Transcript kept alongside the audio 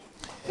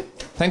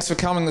Thanks for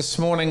coming this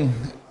morning.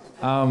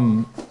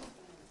 I'm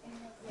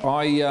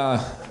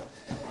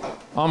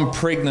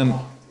pregnant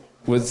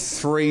with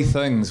three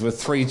things,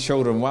 with three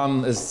children.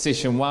 One is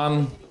session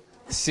 1,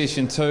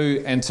 session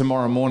 2, and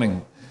tomorrow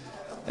morning.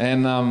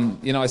 And,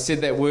 I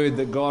said that word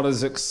that God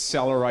is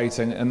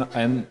accelerating,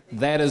 and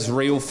that is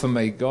real for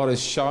me. God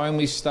is showing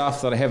me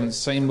stuff that I haven't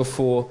seen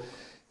before.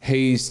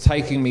 He's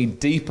taking me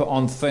deeper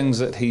on things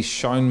that He's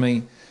shown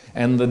me,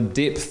 and the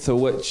depth to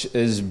which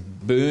is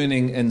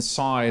burning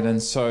inside.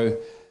 And so,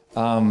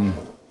 I,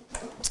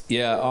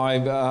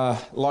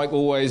 like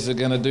always, are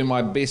going to do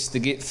my best to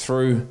get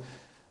through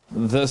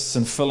this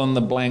and fill in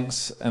the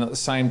blanks. And at the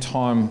same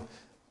time,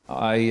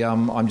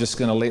 I'm just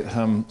going to let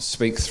Him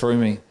speak through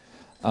me.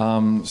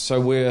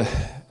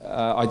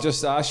 I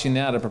just ask you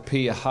now to prepare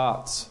your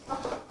hearts.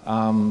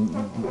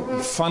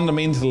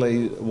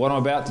 Fundamentally, what I'm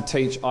about to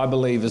teach, I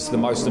believe, is the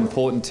most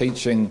important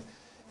teaching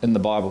in the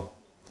Bible.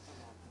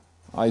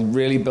 I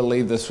really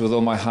believe this with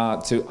all my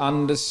heart. To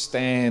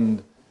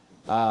understand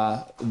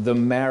the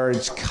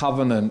marriage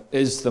covenant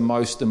is the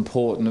most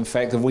important. In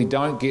fact, if we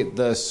don't get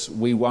this,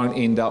 we won't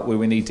end up where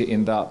we need to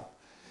end up.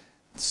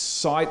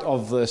 Sight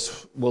of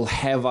this will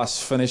have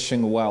us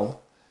finishing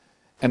well,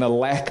 and a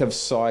lack of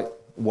sight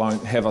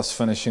won't have us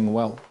finishing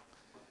well.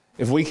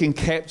 If we can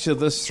capture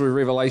this through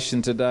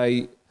Revelation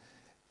today,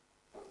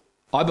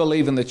 I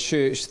believe in the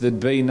church there'd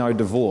be no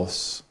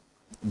divorce,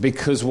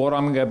 because what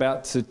I'm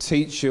about to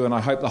teach you, and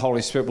I hope the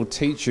Holy Spirit will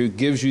teach you,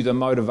 gives you the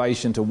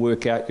motivation to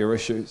work out your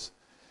issues.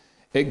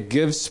 It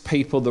gives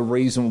people the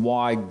reason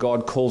why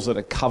God calls it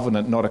a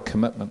covenant, not a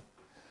commitment.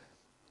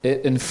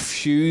 It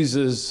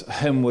infuses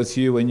Him with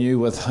you and you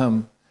with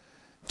Him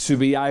to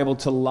be able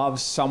to love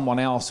someone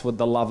else with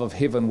the love of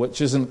heaven,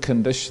 which isn't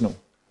conditional.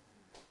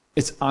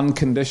 It's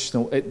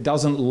unconditional. It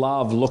doesn't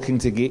love looking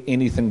to get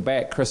anything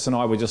back. Chris and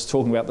I were just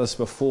talking about this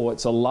before.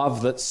 It's a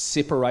love that's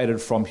separated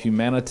from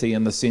humanity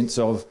in the sense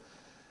of,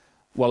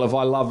 well, if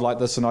I love like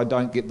this and I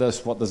don't get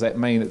this, what does that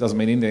mean? It doesn't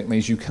mean anything. It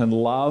means you can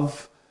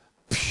love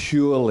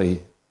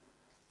purely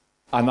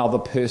another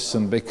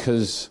person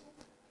because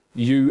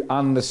you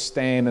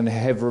understand and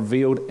have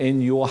revealed in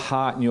your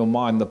heart and your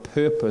mind the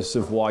purpose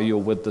of why you're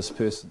with this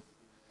person.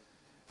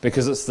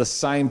 Because it's the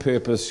same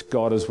purpose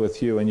God is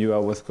with you and you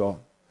are with God.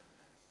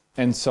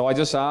 And so I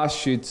just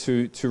ask you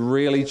to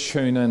really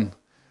tune in,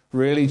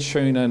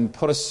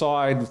 put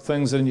aside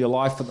things in your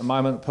life at the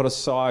moment, put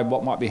aside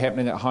what might be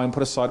happening at home,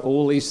 put aside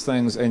all these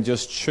things and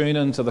just tune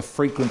into the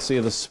frequency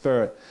of the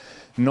Spirit.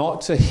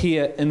 Not to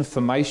hear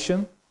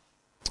information,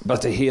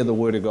 but to hear the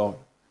Word of God.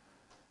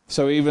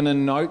 So even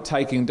in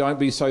note-taking, don't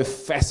be so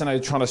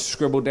fascinated trying to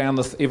scribble down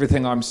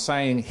everything I'm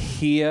saying.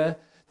 Hear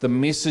the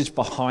message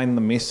behind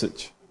the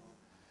message.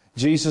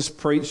 Jesus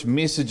preached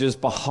messages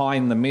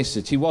behind the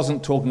message. He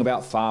wasn't talking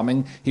about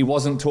farming. He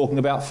wasn't talking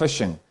about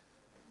fishing.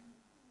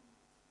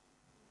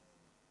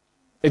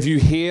 If you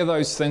hear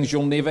those things,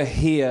 you'll never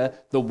hear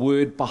the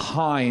word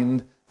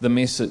behind the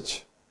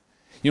message.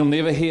 You'll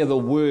never hear the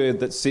word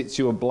that sets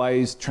you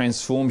ablaze,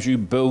 transforms you,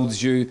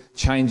 builds you,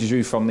 changes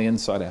you from the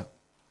inside out.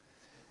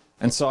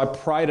 And so I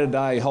pray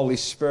today, Holy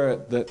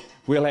Spirit, that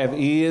we'll have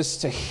ears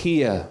to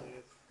hear.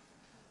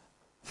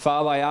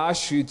 Father, I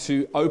ask you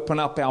to open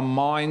up our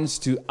minds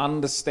to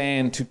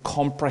understand, to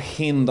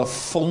comprehend the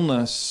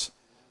fullness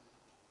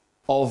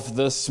of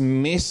this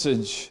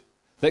message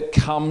that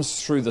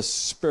comes through the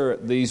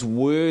Spirit, these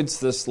words,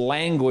 this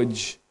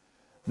language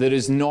that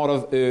is not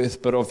of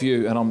earth but of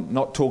you. And I'm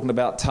not talking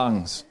about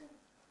tongues.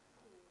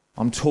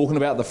 I'm talking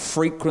about the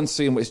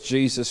frequency in which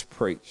Jesus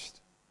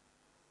preached.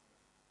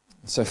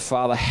 So,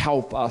 Father,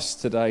 help us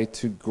today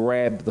to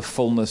grab the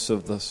fullness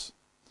of this.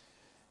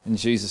 In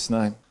Jesus'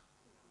 name.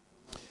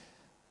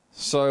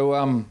 So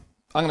I'm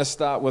going to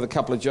start with a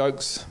couple of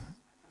jokes,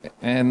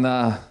 and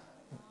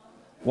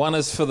one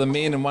is for the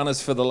men and one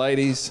is for the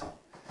ladies.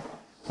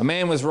 A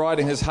man was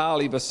riding his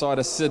Harley beside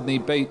a Sydney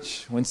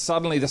beach when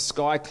suddenly the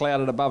sky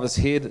clouded above his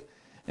head,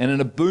 and in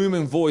a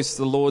booming voice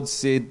the Lord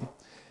said,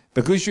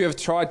 "Because you have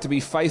tried to be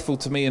faithful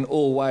to me in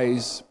all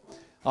ways,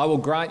 I will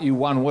grant you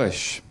one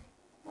wish."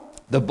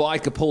 The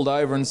biker pulled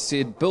over and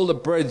said, "Build a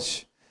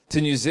bridge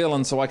to New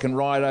Zealand so I can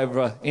ride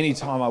over any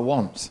time I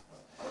want."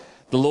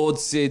 The Lord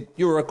said,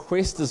 "Your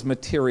request is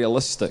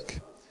materialistic.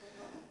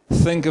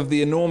 Think of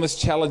the enormous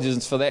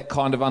challenges for that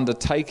kind of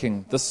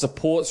undertaking, the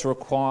supports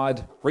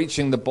required,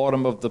 reaching the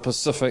bottom of the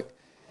Pacific,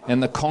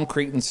 and the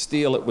concrete and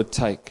steel it would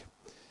take.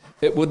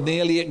 It would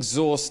nearly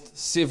exhaust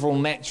several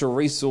natural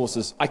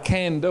resources. I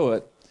can do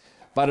it,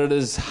 but it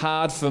is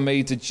hard for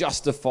me to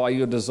justify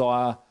your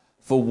desire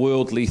for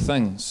worldly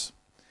things.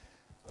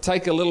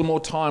 Take a little more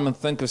time and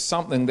think of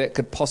something that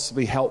could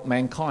possibly help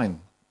mankind."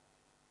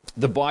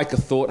 The biker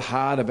thought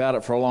hard about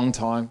it for a long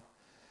time.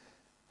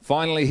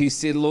 Finally, he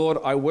said, "Lord,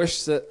 I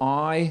wish that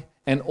I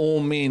and all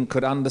men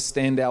could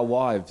understand our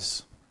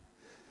wives.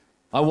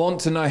 I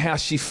want to know how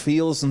she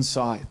feels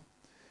inside,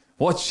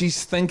 what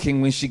she's thinking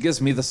when she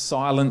gives me the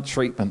silent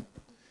treatment,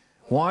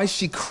 why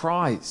she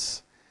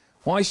cries,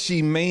 what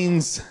she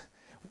means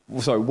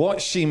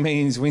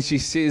when she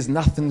says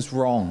nothing's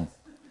wrong.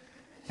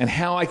 and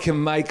how I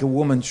can make a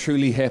woman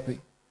truly happy.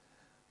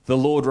 The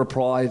Lord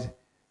replied,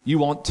 you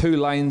want 2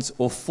 lanes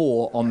or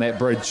 4 on that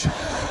bridge?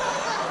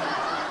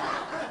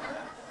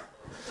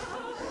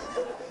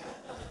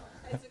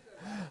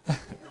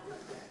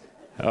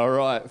 All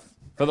right,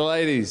 for the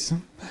ladies.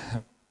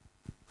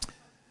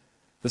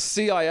 The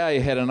CIA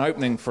had an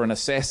opening for an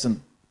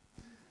assassin.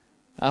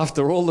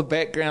 After all the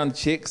background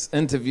checks,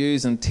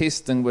 interviews and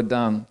testing were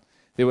done,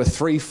 there were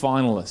 3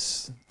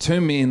 finalists, 2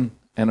 men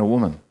and a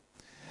woman.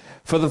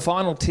 For the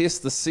final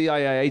test, the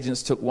CIA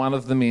agents took one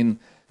of the men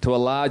to a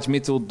large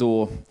metal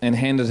door and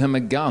handed him a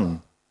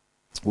gun.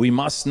 We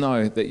must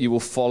know that you will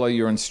follow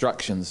your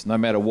instructions no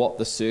matter what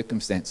the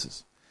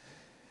circumstances.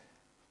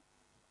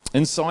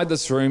 Inside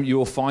this room, you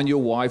will find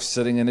your wife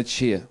sitting in a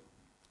chair.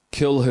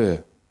 Kill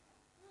her.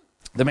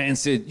 The man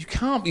said, you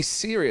can't be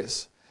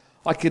serious.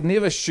 I could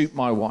never shoot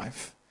my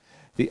wife.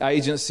 The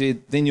agent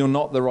said, then you're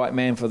not the right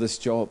man for this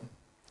job.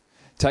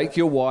 Take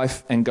your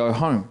wife and go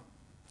home.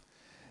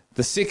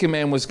 The second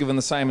man was given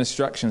the same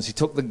instructions. He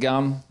took the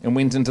gun and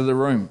went into the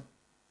room.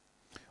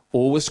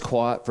 All was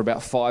quiet for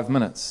about 5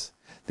 minutes.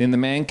 Then the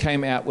man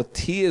came out with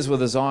tears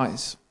with his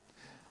eyes.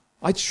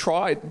 I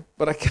tried,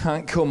 but I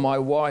can't kill my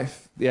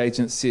wife, the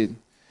agent said.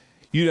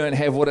 You don't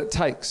have what it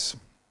takes.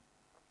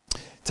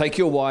 Take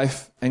your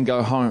wife and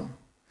go home.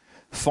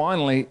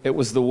 Finally, it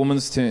was the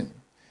woman's turn.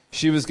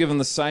 She was given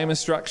the same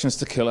instructions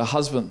to kill her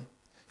husband.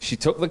 She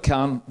took the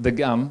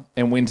gun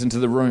and went into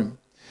the room.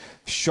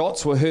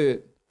 Shots were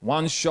heard,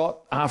 one shot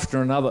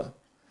after another.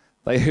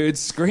 They heard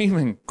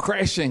screaming,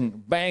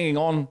 crashing, banging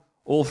on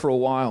all for a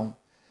while.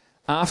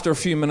 After a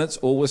few minutes,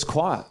 all was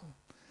quiet.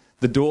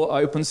 The door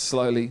opened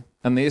slowly,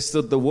 and there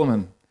stood the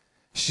woman.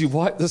 She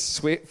wiped the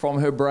sweat from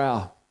her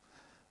brow.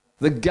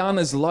 The gun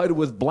is loaded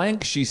with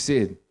blanks, she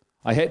said.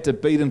 I had to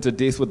beat him to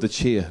death with the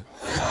chair.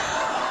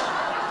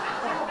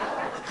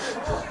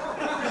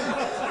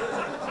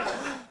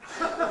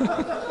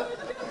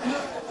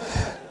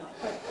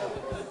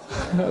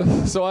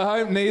 So I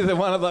hope neither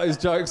one of those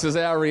jokes is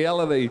our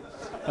reality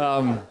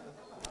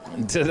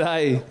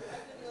today.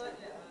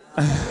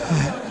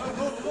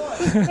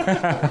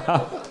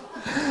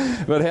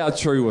 But how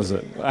true was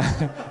it?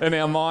 In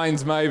our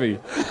minds, maybe.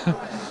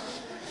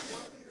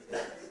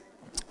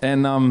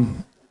 And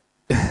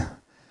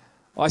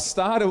I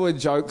started with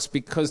jokes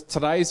because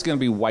today's going to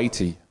be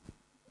weighty.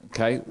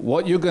 Okay?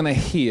 What you're going to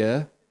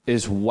hear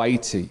is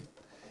weighty.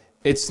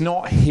 It's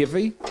not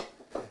heavy.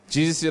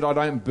 Jesus said, I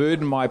don't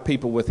burden my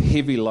people with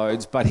heavy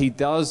loads, but he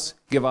does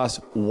give us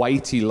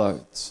weighty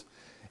loads.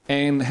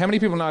 And how many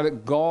people know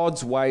that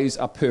God's ways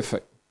are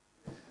perfect?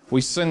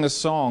 We sing a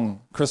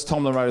song, Chris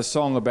Tomlin wrote a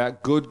song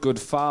about good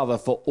Father,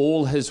 for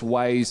all his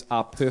ways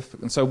are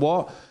perfect. And so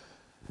what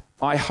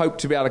I hope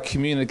to be able to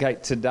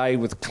communicate today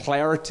with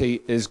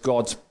clarity is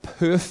God's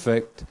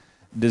perfect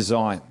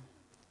design.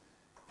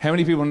 How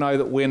many people know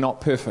that we're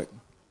not perfect?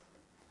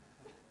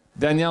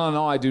 Danielle and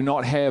I do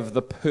not have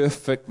the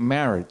perfect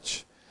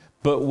marriage,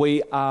 but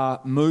we are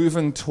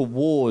moving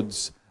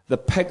towards the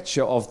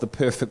picture of the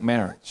perfect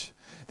marriage.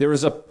 There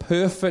is a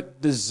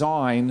perfect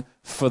design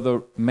for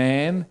the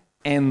man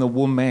and the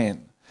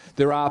woman.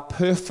 There are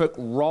perfect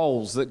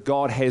roles that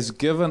God has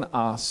given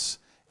us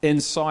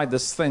inside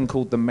this thing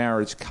called the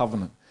marriage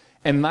covenant.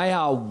 And they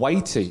are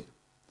weighty.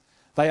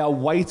 They are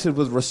weighted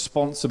with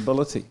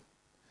responsibility.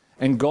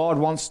 And God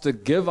wants to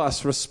give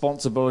us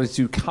responsibility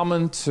to come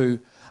into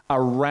a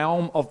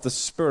realm of the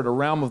Spirit, a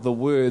realm of the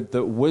Word,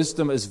 that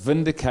wisdom is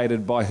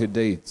vindicated by her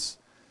deeds.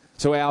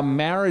 So our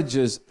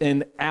marriages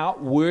in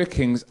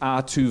outworkings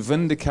are to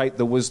vindicate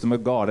the wisdom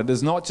of God. It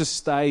does not just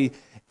stay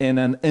in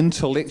an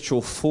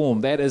intellectual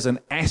form. That is an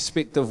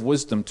aspect of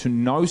wisdom, to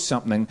know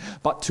something,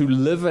 but to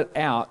live it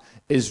out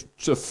is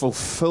the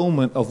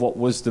fulfillment of what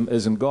wisdom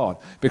is in God.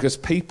 Because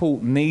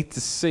people need to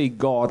see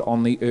God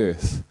on the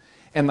earth.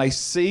 And they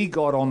see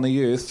God on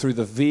the earth through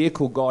the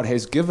vehicle God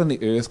has given the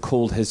earth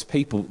called his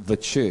people, the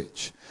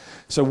church.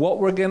 So what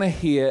we're going to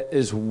hear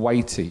is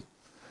weighty.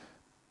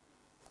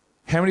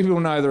 How many people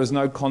know there is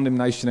no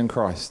condemnation in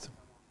Christ?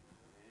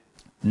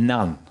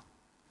 None.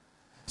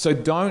 So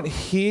don't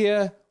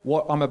hear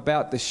what I'm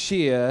about to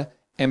share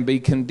and be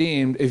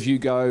condemned if you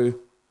go,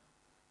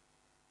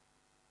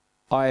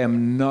 I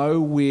am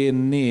nowhere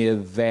near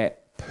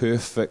that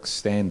perfect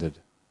standard.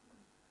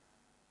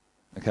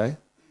 Okay?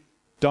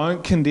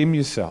 Don't condemn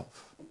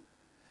yourself.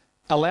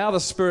 Allow the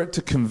Spirit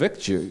to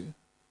convict you,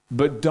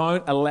 but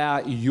don't allow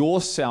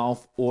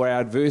yourself or our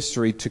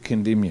adversary to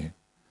condemn you,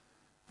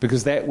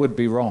 because that would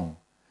be wrong.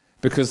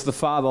 Because the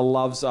Father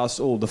loves us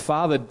all. The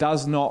Father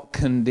does not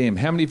condemn.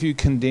 How many of you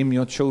condemn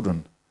your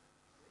children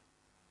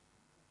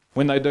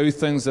when they do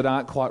things that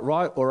aren't quite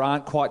right or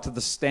aren't quite to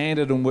the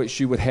standard in which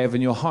you would have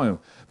in your home?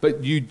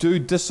 But you do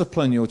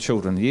discipline your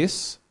children,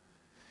 yes?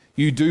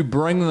 You do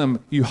bring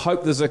them, you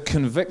hope there's a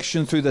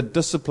conviction through the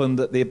discipline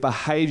that their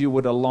behavior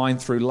would align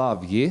through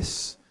love,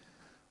 yes?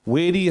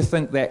 Where do you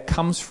think that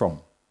comes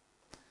from?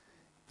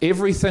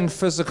 Everything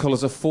physical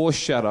is a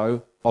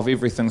foreshadow of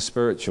everything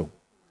spiritual.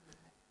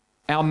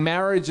 Our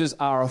marriages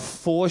are a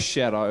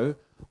foreshadow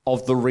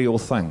of the real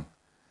thing.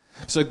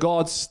 So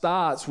God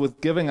starts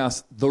with giving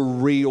us the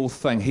real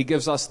thing. He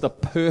gives us the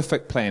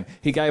perfect plan.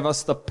 He gave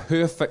us the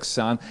perfect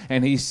Son,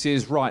 and he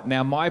says, right,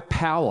 now my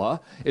power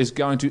is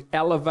going to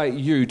elevate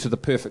you to the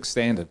perfect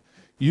standard.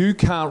 You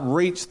can't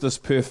reach this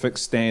perfect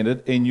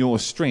standard in your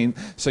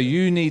strength, so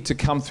you need to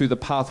come through the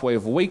pathway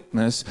of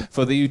weakness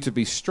for you to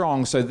be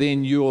strong, so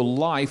then your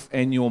life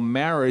and your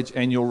marriage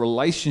and your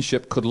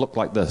relationship could look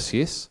like this,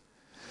 yes?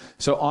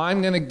 So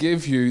I'm going to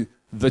give you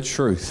the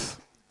truth.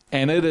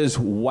 And it is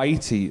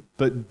weighty,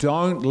 but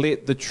don't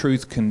let the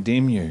truth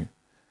condemn you.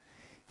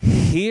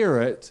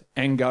 Hear it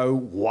and go,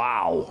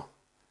 wow.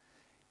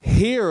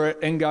 Hear it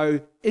and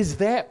go, is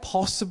that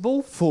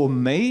possible for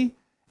me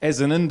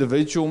as an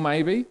individual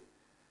maybe?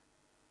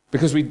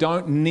 Because we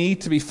don't need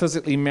to be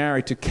physically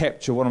married to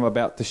capture what I'm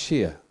about to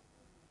share.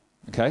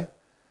 Okay?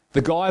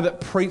 The guy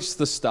that preached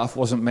this stuff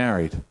wasn't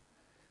married,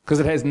 because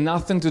it has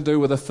nothing to do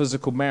with a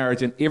physical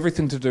marriage and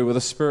everything to do with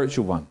a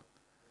spiritual one.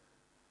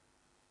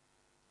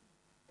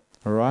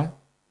 All right?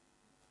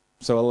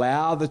 So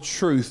allow the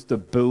truth to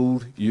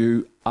build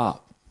you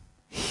up.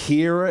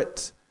 Hear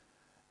it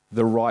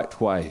the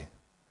right way.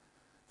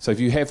 So if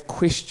you have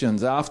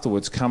questions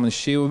afterwards, come and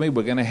share with me.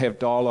 We're going to have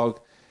dialogue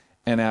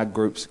in our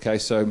groups. Okay,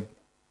 so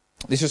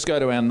let's just go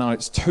to our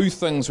notes. 2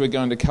 things we're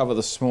going to cover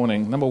this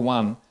morning. Number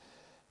 1,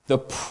 the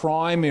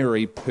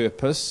primary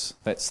purpose,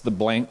 that's the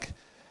blank,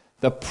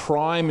 the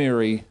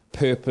primary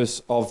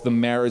purpose of the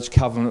marriage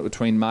covenant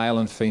between male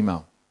and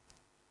female.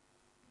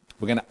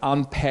 We're going to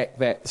unpack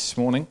that this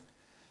morning.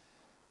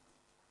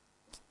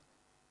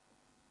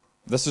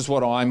 This is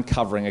what I'm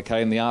covering,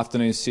 okay? And the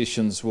afternoon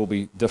sessions will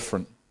be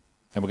different.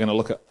 And we're going to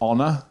look at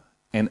honor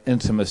and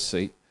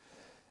intimacy.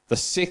 The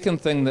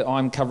second thing that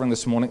I'm covering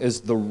this morning is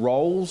the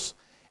roles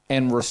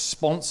and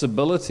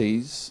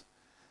responsibilities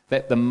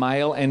that the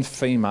male and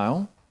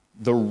female,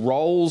 the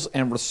roles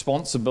and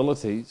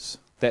responsibilities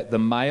that the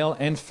male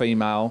and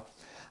female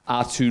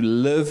are to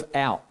live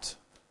out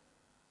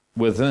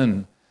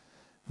within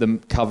the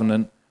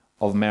covenant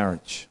of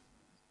marriage.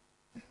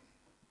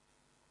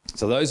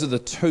 So those are the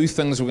 2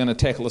 things we're going to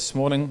tackle this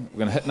morning. We're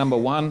going to hit number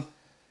 1,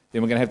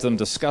 then we're going to have some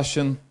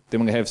discussion, then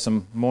we're going to have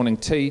some morning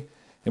tea,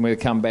 then we're going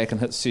to come back and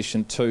hit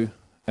session 2,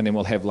 and then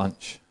we'll have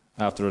lunch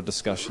after a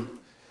discussion.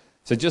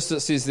 So just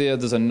it says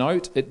there's a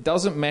note. It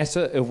doesn't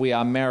matter if we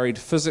are married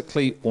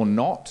physically or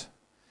not,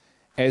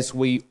 as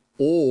we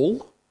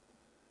all,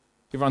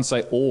 everyone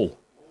say all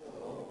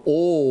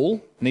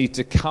need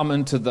to come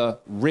into the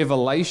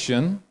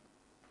revelation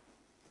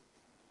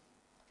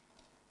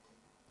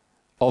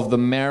of the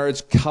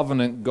marriage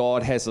covenant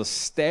God has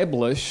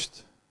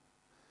established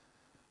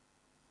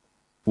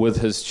with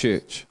his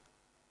church.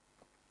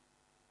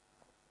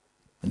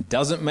 It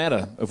doesn't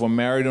matter if we're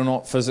married or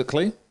not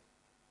physically.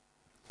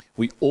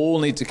 We all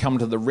need to come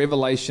to the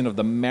revelation of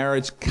the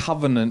marriage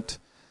covenant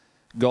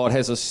God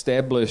has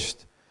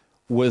established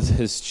with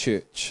his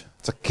church.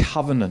 It's a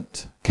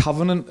covenant.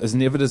 Covenant is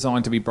never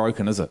designed to be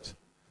broken, is it?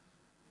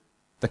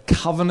 The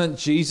covenant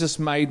Jesus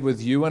made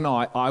with you and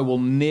I will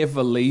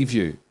never leave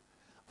you.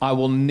 I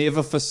will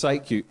never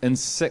forsake you in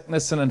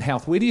sickness and in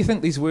health. Where do you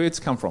think these words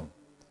come from?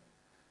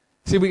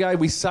 See,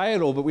 we say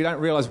it all, but we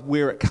don't realize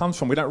where it comes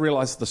from. We don't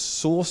realize the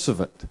source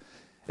of it.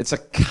 It's a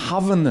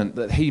covenant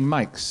that he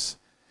makes.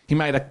 He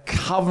made a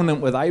covenant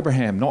with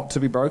Abraham not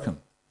to be broken.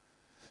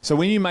 So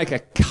when you make a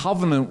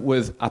covenant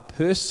with a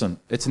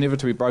person, it's never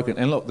to be broken.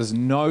 And look, there's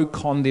no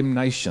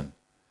condemnation.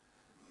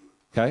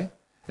 Okay?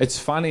 It's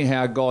funny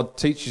how God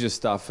teaches you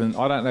stuff, and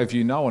I don't know if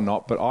you know or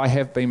not, but I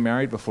have been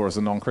married before as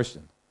a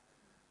non-Christian.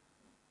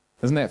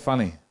 Isn't that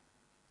funny?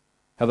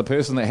 How the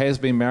person that has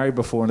been married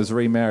before and is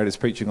remarried is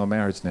preaching on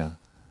marriage now.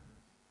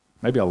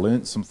 Maybe I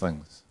learnt some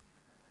things.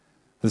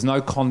 There's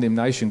no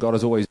condemnation. God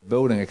is always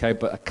building, okay?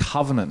 But a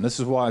covenant, and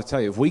this is why I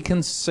tell you, if we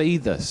can see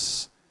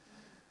this,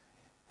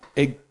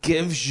 it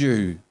gives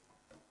you,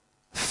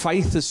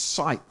 faith is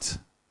sight.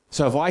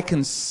 So if I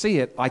can see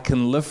it, I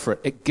can live for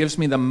it. It gives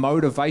me the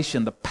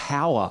motivation, the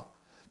power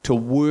to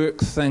work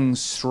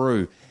things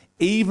through.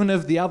 Even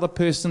if the other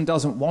person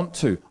doesn't want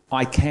to,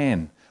 I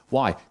can.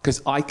 Why?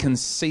 Because I can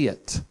see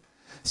it.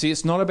 See,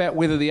 it's not about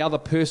whether the other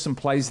person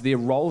plays their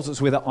roles,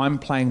 it's whether I'm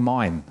playing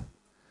mine.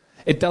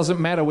 It doesn't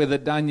matter whether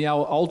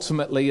Danielle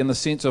ultimately, in the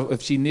sense of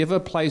if she never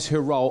plays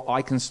her role,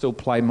 I can still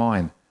play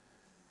mine.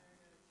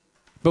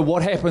 But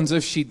what happens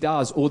if she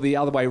does, or the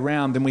other way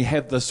around, then we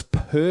have this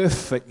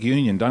perfect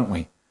union, don't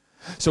we?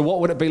 So what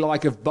would it be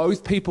like if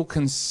both people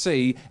can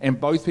see and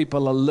both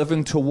people are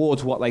living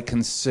towards what they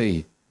can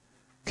see?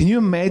 Can you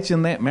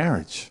imagine that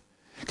marriage?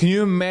 Can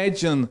you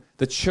imagine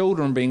the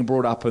children being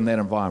brought up in that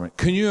environment?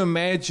 Can you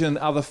imagine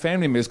other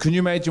family members? Can you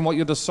imagine what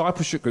your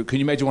discipleship group, can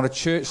you imagine what a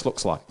church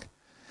looks like?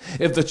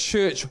 If the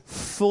church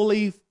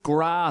fully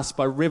grasped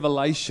by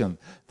revelation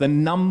the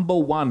number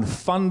 1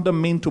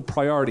 fundamental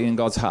priority in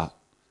God's heart.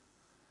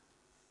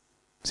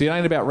 See, it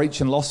ain't about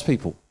reaching lost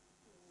people.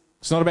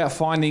 It's not about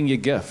finding your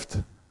gift.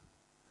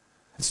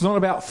 It's not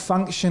about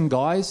function,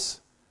 guys.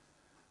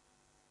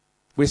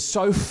 We're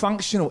so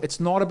functional. It's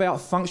not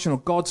about functional.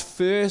 God's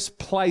first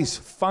place,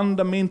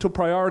 fundamental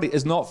priority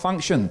is not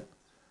function.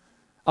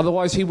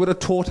 Otherwise, he would have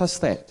taught us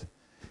that.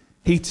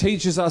 He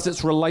teaches us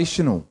it's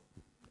relational.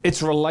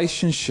 It's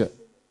relationship.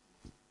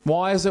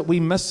 Why is it we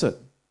miss it?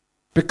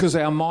 Because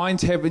our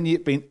minds haven't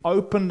yet been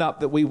opened up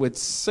that we would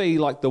see,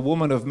 like the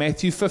woman of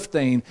Matthew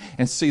 15,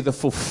 and see the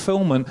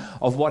fulfillment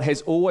of what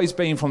has always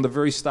been from the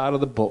very start of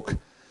the book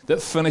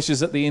that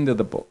finishes at the end of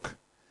the book.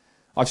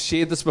 I've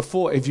shared this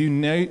before. If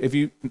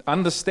you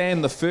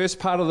understand the first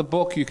part of the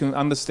book, you can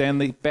understand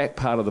the back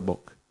part of the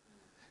book.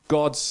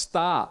 God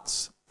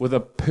starts with a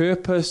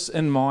purpose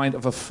in mind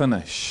of a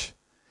finish.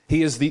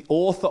 He is the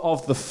author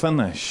of the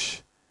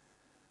finish.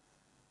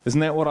 Isn't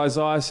that what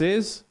Isaiah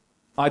says?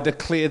 I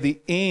declare the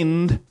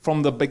end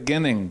from the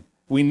beginning.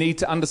 We need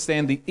to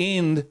understand the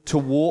end to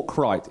walk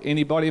right.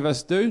 Anybody of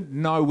us do?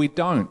 No, we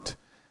don't.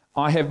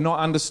 I have not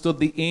understood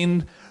the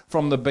end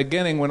from the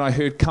beginning when I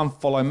heard, come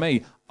follow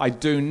me. I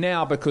do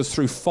now because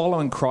through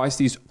following Christ,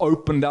 he's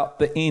opened up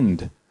the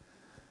end.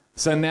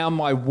 So now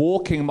my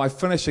walking, my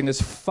finishing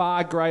is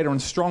far greater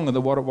and stronger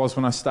than what it was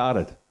when I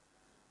started.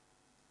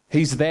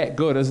 He's that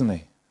good, isn't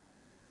he?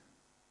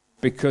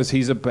 Because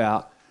he's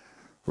about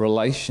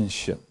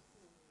relationship.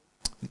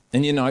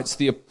 And you know, it's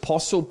the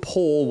Apostle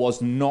Paul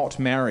was not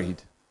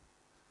married.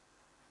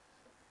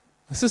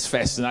 This is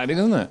fascinating,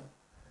 isn't it?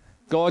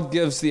 God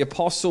gives the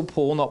Apostle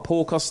Paul, not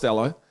Paul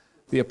Costello,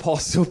 the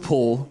Apostle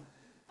Paul,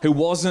 who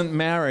wasn't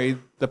married,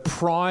 the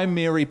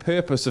primary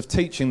purpose of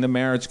teaching the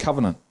marriage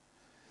covenant.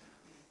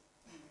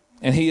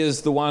 And he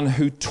is the one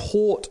who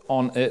taught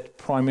on it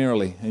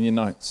primarily in your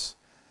notes.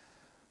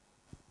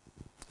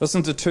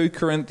 Listen to 2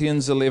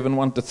 Corinthians 11,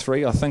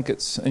 1-3. I think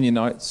it's in your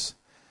notes.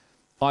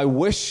 I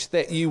wish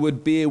that you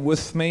would bear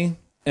with me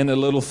in a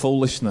little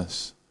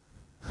foolishness.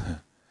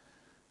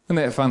 Isn't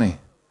that funny?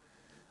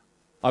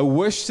 I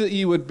wish that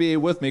you would bear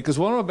with me, because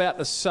what I'm about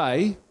to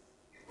say,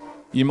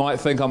 you might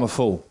think I'm a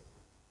fool.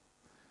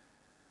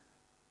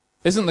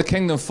 Isn't the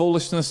kingdom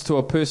foolishness to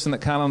a person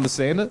that can't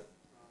understand it?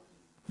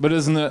 But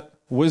isn't it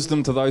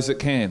wisdom to those that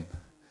can?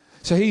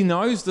 So he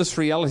knows this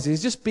reality. He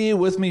says, just bear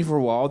with me for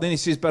a while. Then he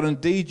says, but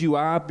indeed you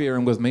are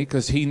bearing with me,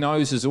 because he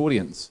knows his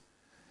audience.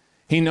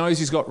 He knows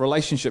he's got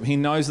relationship. He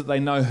knows that they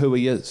know who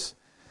he is.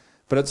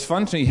 But it's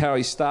funny how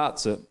he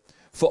starts it.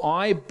 For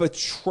I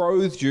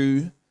betrothed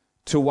you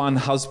to one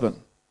husband.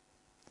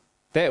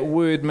 That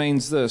word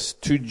means this: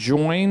 to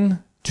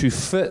join, to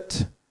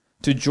fit,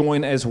 to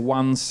join as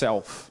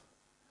oneself.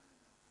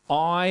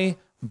 I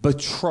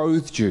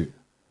betrothed you.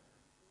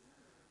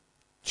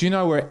 Do you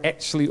know we're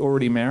actually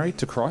already married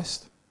to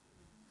Christ?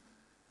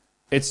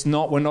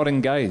 We're not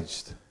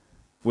engaged.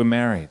 We're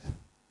married.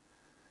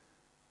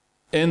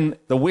 In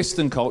the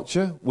Western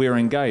culture, we're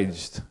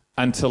engaged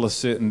until a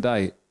certain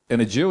day.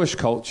 In a Jewish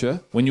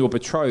culture, when you're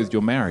betrothed,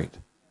 you're married.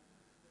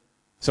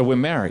 So we're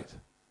married.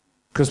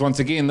 Because once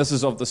again, this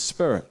is of the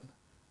Spirit.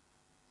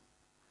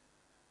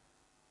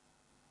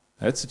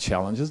 That's a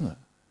challenge, isn't it?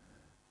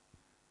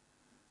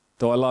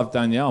 Do I love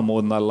Danielle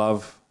more than I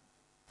love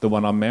the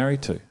one I'm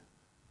married to?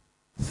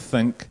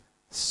 Think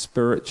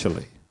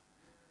spiritually.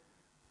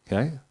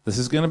 Okay? This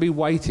is going to be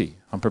weighty.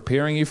 I'm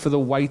preparing you for the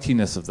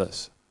weightiness of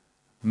this.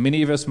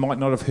 Many of us might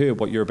not have heard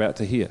what you're about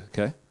to hear,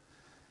 okay?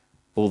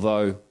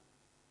 Although,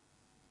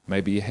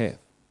 maybe you have.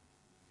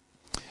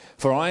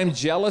 For I am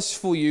jealous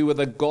for you with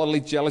a godly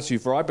jealousy,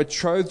 for I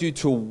betrothed you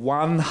to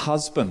one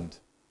husband.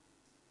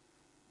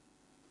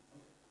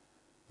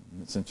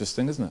 It's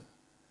interesting, isn't it?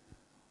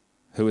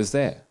 Who is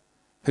that?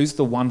 Who's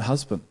the one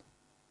husband?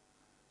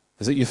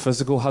 Is it your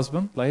physical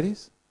husband,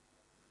 ladies?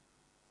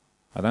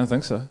 I don't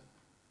think so.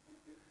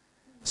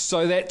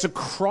 So that to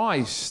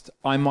Christ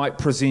I might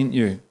present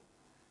you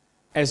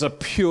as a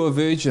pure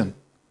virgin.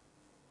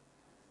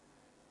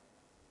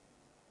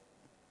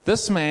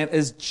 This man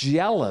is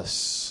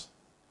jealous,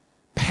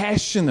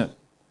 passionate,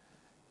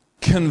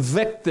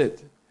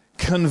 convicted,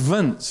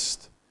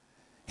 convinced.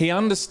 He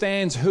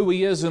understands who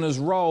he is in his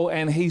role,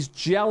 and he's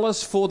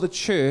jealous for the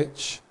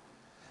church,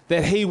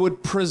 that he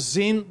would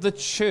present the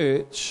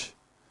church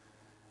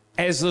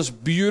as this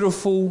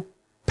beautiful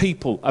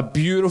people, a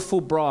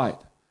beautiful bride.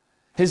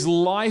 His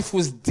life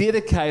was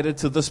dedicated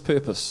to this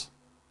purpose.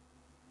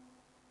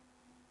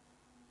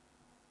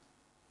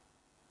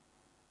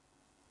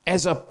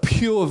 As a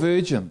pure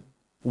virgin,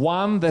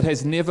 one that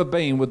has never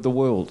been with the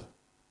world.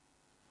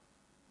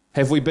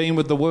 Have we been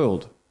with the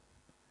world?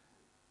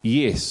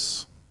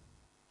 Yes.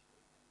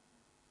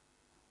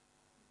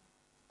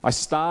 I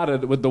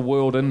started with the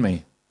world in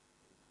me.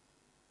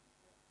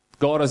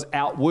 God is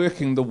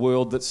outworking the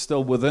world that's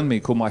still within me,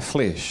 called my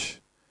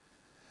flesh.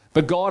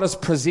 But God is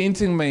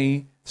presenting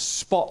me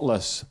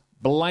spotless,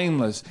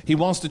 blameless. He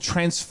wants to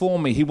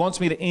transform me. He wants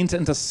me to enter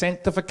into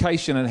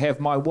sanctification and have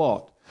my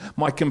what?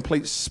 My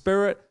complete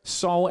spirit,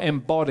 soul,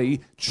 and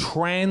body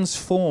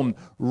transformed,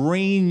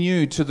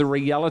 renewed to the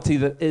reality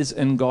that is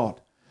in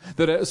God.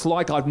 That it's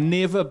like I've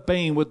never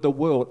been with the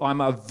world. I'm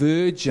a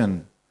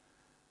virgin.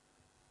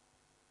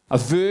 A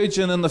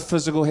virgin in the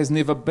physical has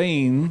never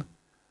been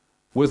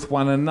with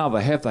one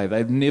another, have they?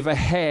 They've never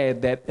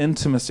had that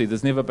intimacy.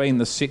 There's never been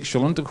the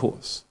sexual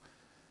intercourse.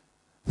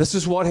 This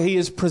is what he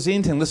is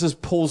presenting. This is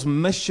Paul's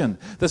mission.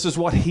 This is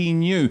what he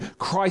knew.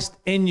 Christ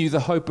in you, the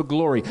hope of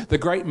glory. The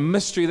great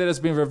mystery that has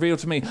been revealed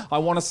to me, I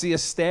want to see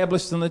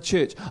established in the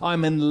church.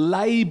 I'm in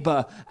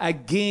labor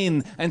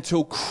again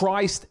until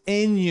Christ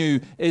in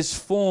you is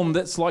formed.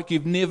 That's like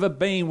you've never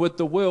been with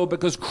the world,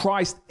 because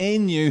Christ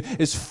in you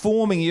is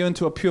forming you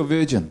into a pure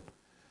virgin.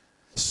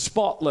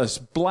 Spotless,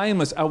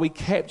 blameless. Are we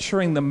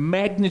capturing the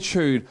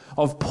magnitude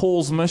of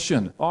Paul's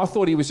mission? I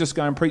thought he was just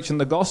going preaching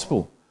the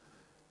gospel,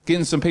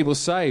 getting some people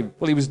saved.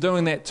 Well, he was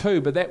doing that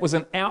too, but that was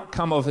an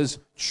outcome of his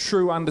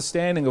true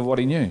understanding of what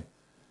he knew.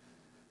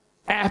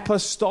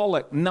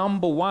 Apostolic,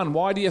 number one.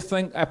 Why do you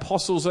think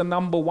apostles are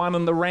number one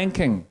in the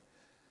ranking?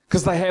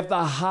 Because they have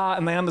the heart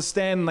and they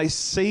understand and they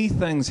see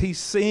things. He's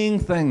seeing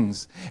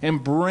things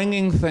and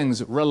bringing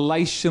things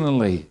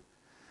relationally.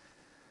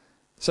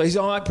 So he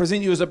said, I might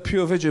present you as a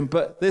pure virgin,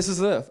 but this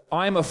is it.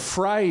 I'm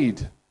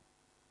afraid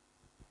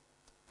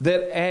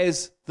that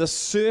as the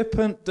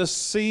serpent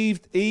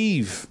deceived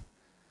Eve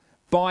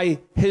by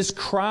his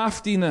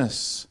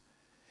craftiness,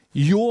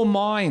 your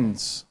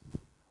minds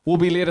will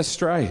be led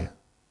astray.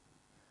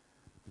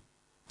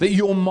 That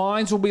your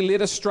minds will be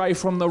led astray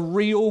from the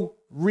real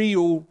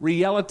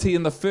reality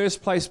in the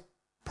first place,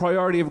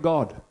 priority of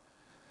God.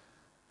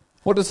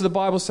 What does the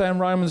Bible say in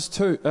Romans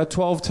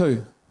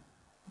 12:2?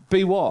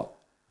 Be what?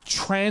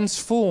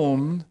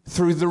 Transformed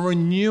through the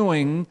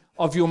renewing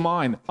of your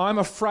mind. I'm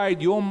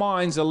afraid your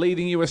minds are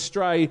leading you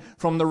astray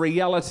from the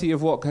reality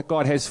of what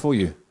God has for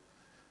you.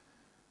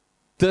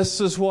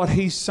 This is what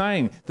he's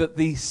saying, that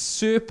the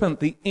serpent,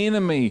 the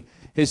enemy,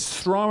 is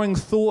throwing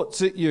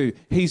thoughts at you.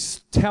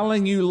 He's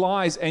telling you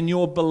lies and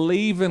you're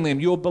believing them.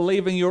 You're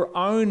believing your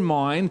own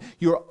mind,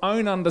 your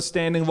own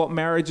understanding of what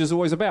marriage is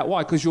always about.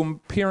 Why? Because your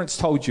parents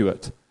told you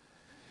it.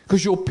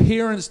 Because your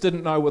parents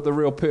didn't know what the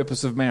real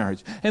purpose of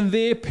marriage. And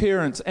their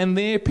parents and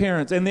their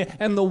parents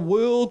and the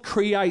world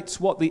creates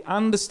what the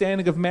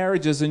understanding of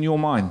marriage is in your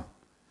mind.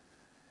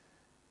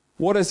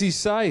 What does he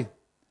say?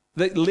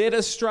 That led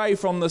astray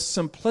from the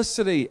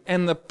simplicity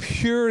and the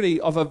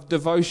purity of a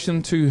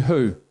devotion to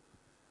who?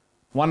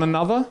 One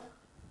another?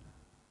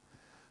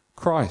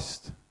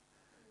 Christ.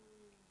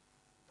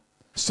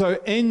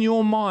 So in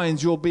your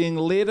minds, you're being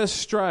led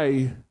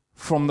astray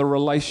from the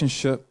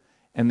relationship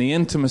and the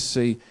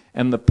intimacy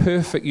and the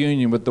perfect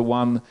union with the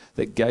one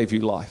that gave you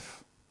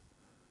life.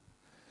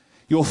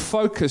 Your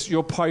focus,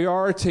 your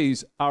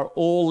priorities are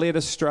all led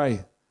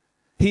astray.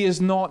 He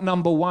is not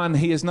number one.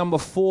 He is number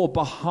 4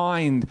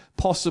 behind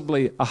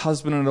possibly a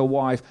husband and a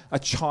wife, a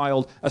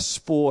child, a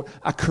sport,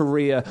 a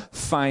career,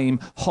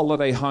 fame,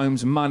 holiday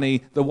homes,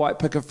 money, the white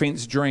picket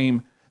fence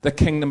dream, the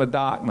kingdom of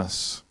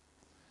darkness.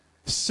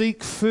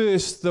 Seek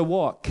first the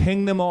what?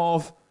 Kingdom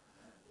of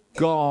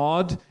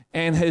God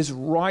and his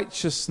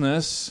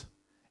righteousness,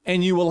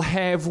 and you will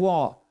have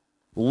what?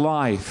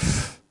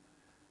 Life.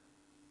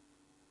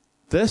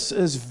 This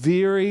is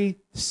very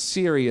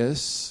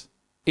serious.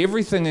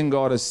 Everything in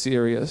God is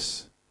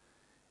serious,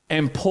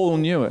 and Paul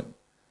knew it.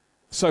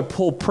 So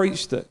Paul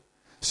preached it.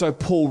 So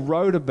Paul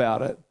wrote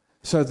about it,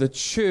 so the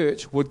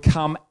church would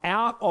come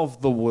out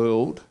of the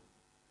world,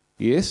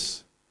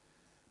 yes,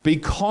 be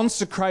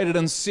consecrated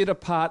and set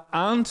apart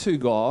unto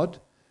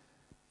God,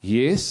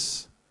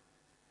 yes,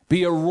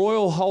 be a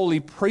royal holy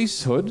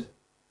priesthood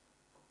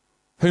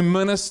who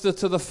minister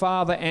to the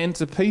Father and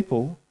to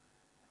people,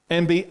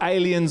 and be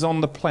aliens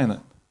on the planet,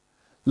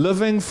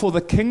 living for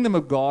the kingdom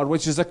of God,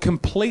 which is a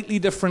completely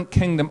different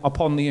kingdom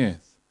upon the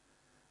earth.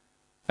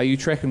 Are you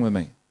tracking with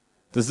me?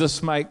 Does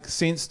this make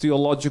sense to your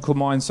logical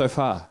mind so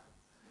far?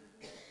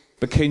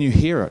 But can you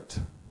hear it?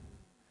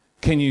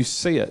 Can you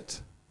see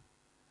it?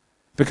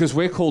 Because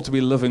we're called to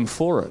be living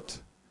for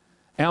it.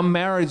 Our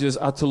marriages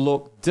are to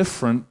look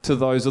different to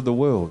those of the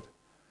world.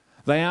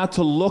 They are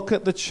to look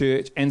at the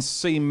church and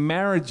see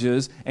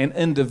marriages and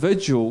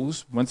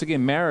individuals, once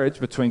again, marriage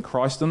between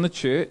Christ and the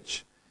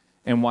church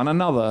and one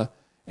another,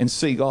 and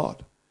see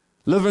God.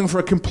 Living for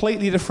a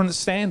completely different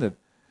standard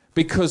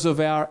because of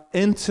our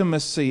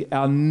intimacy,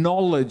 our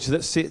knowledge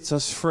that sets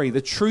us free. The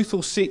truth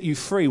will set you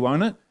free,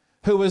 won't it?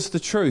 Who is the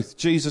truth?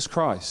 Jesus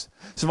Christ.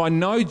 So if I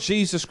know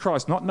Jesus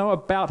Christ, not know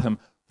about him,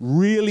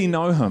 really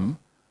know him,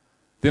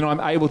 then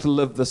I'm able to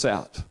live this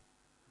out.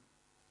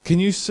 Can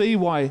you see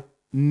why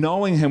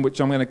knowing him, which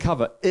I'm going to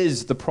cover,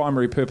 is the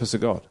primary purpose of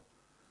God?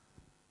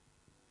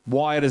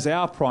 Why it is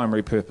our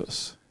primary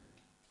purpose.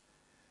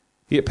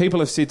 Yet people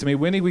have said to me,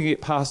 when are we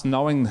get past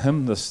knowing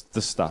him, this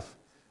stuff?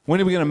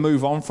 When are we going to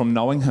move on from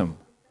knowing him?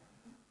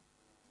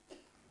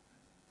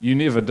 You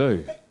never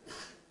do.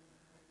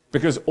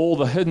 Because all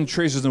the hidden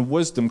treasures and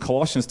wisdom,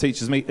 Colossians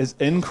teaches me, is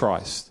in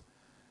Christ.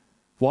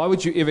 Why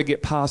would you ever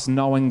get past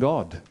knowing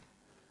God?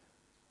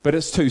 But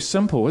it's too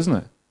simple, isn't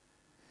it?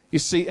 You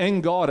see,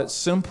 in God it's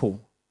simple,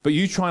 but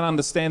you try and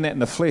understand that in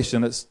the flesh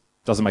and it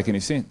doesn't make any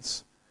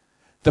sense.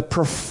 The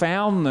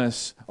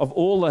profoundness of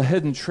all the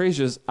hidden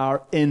treasures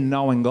are in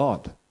knowing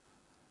God.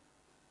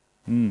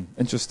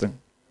 Interesting.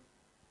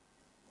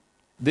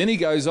 Then he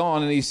goes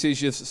on and he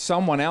says, if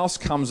someone else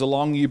comes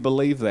along, you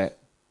believe that.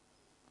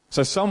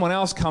 So someone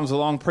else comes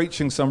along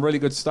preaching some really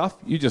good stuff,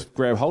 you just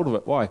grab hold of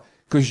it. Why?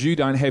 Because you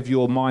don't have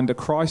your mind of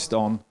Christ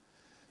on.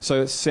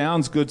 So it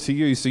sounds good to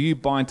you, so you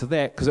buy into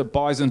that because it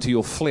buys into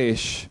your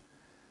flesh,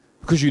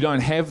 because you don't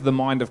have the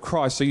mind of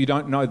Christ, so you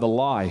don't know the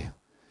lie.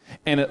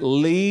 And it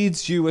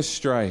leads you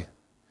astray.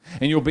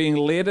 And you're being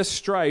led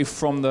astray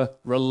from the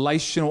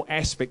relational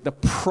aspect, the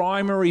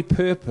primary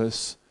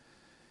purpose,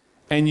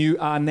 and you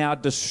are now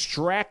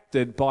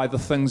distracted by the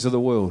things of the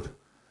world.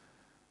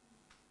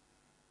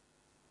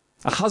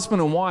 A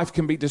husband and wife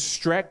can be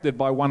distracted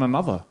by one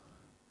another,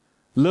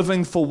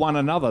 living for one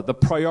another, the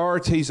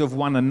priorities of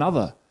one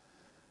another.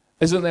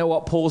 Isn't that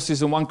what Paul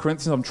says in 1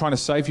 Corinthians, I'm trying to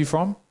save you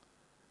from?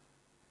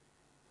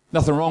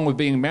 Nothing wrong with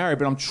being married,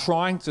 but I'm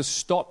trying to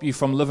stop you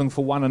from living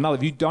for one another.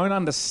 If you don't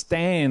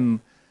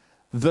understand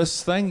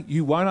this thing,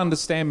 you won't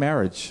understand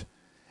marriage.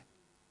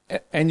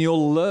 And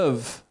you'll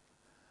live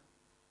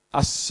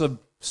a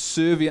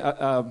subservient,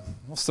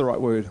 what's the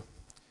right word?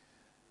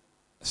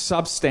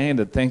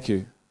 Substandard, thank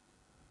you.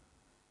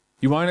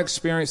 You won't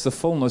experience the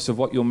fullness of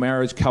what your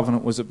marriage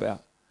covenant was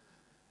about,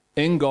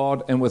 in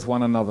God and with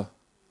one another.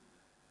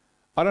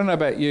 I don't know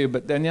about you,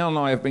 but Danielle and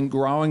I have been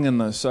growing in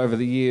this over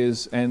the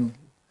years, and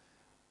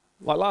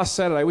like last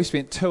Saturday, we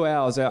spent 2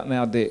 hours out in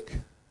our deck,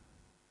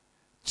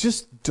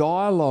 just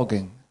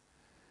dialoguing,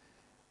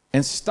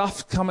 and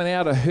stuff coming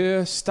out of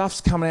her,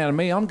 stuff's coming out of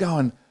me. I'm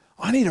going,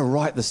 I need to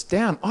write this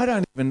down. I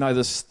don't even know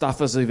this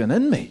stuff is even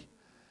in me.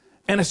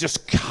 And it's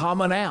just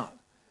coming out.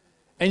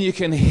 And you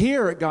can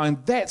hear it going,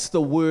 that's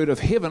the word of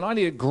heaven. I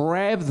need to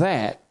grab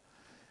that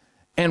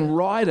and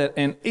write it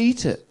and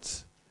eat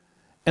it.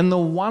 And the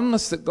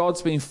oneness that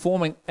God's been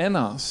forming in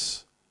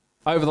us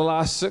over the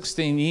last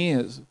 16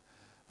 years,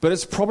 but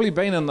it's probably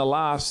been in the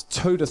last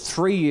 2 to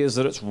 3 years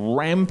that it's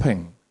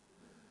ramping.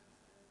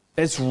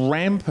 It's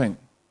ramping.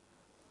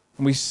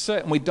 And we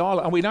sit and we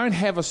dialogue, and we don't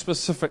have a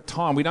specific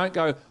time. We don't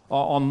go, oh,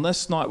 on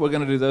this night we're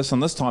going to do this on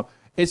this time.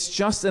 It's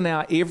just in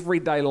our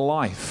everyday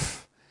life.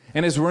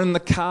 And as we're in the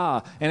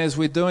car, and as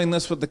we're doing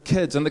this with the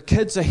kids, and the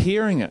kids are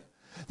hearing it.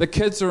 The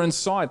kids are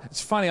inside.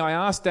 It's funny, I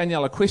asked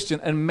Danielle a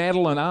question, and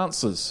Madeline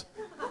answers.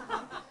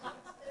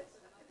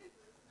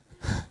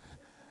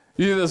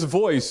 You hear this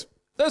voice,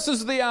 this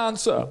is the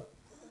answer.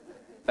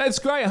 That's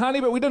great, honey,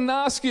 but we didn't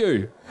ask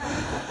you.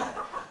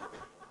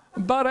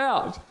 Butt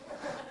out.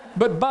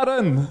 But butt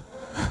in.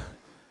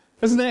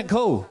 Isn't that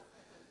cool?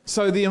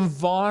 So the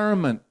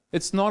environment,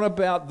 it's not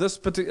about this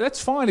particular,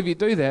 that's fine if you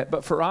do that,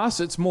 but for us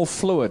it's more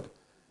fluid.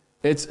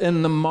 It's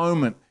in the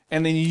moment.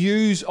 And then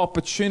use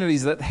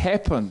opportunities that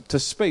happen to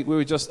speak. We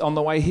were just on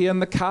the way here in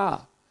the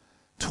car,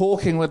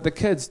 talking with the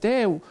kids.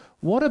 Dad,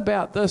 what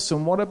about this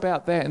and what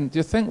about that? And do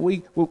you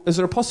think is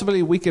there a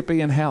possibility we could be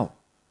in hell?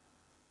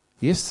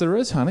 Yes, there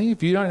is, honey.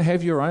 If you don't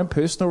have your own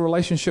personal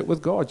relationship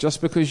with God,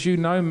 just because you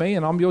know me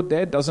and I'm your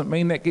dad doesn't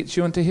mean that gets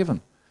you into heaven.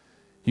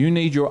 You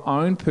need your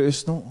own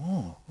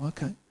personal,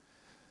 okay.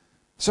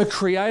 So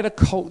create a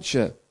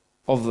culture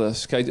of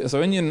this. Okay?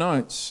 So in your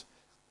notes,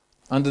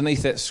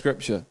 underneath that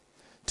scripture,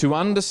 to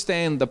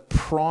understand the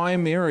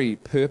primary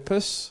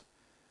purpose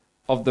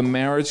of the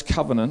marriage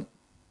covenant,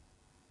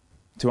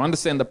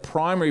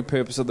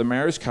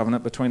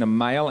 between a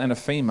male and a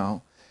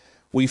female,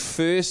 we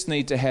first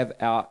need to have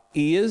our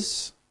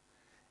ears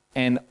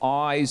and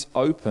eyes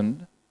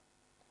opened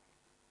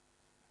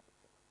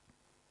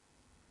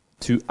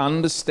to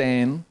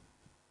understand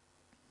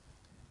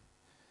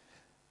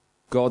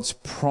God's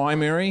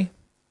primary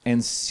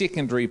and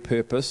secondary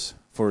purpose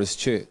for his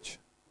church.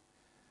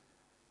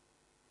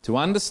 To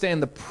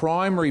understand the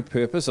primary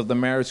purpose of the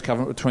marriage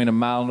covenant between a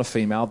male and a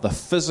female, the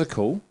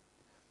physical,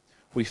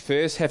 we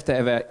first have to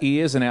have our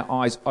ears and our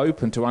eyes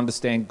open to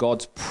understand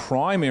God's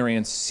primary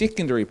and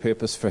secondary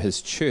purpose for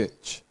his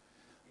church.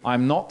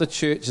 I'm not the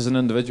church as an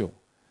individual.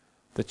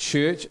 The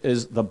church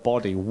is the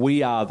body.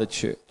 We are the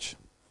church.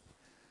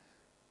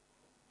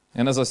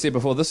 And as I said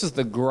before, this is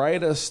the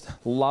greatest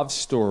love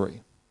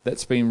story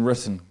that's been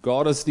written.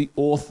 God is the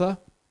author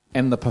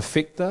and the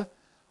perfecter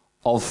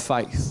of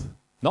faith.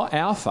 Not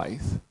our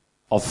faith,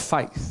 of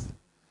faith.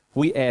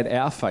 We add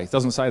our faith. It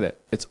doesn't say that.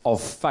 It's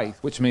of faith,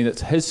 which means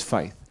it's his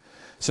faith.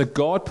 So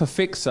God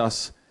perfects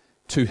us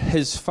to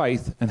his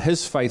faith, and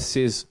his faith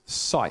says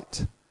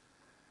sight.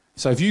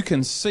 So if you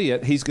can see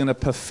it, he's going to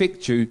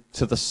perfect you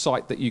to the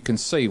sight that you can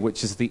see,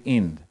 which is the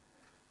end.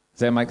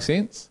 Does that make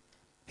sense?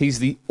 He's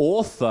the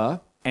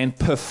author and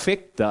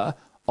perfecter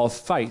of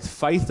faith.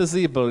 Faith is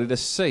the ability to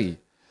see.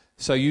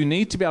 So you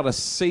need to be able to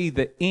see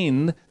the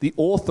end. The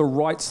author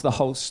writes the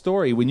whole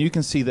story. When you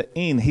can see the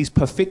end, he's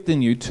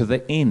perfecting you to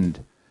the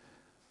end.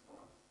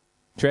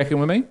 Tracking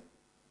with me?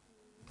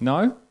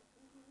 No?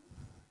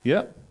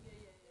 Yep.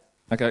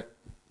 Okay.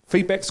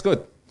 Feedback's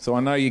good. So I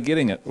know you're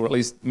getting it, or at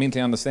least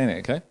mentally understanding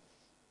it, okay?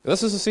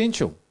 This is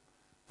essential.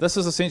 This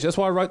is essential. That's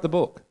why I wrote the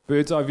book,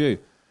 Bird's Eye View.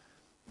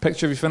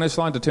 Picture of your finish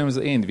line determines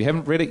the end. If you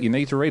haven't read it, you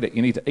need to read it.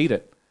 You need to eat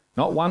it.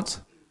 Not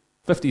once,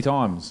 50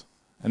 times,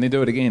 and then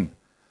do it again.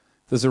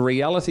 There's a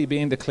reality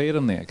being declared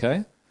in there,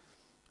 okay?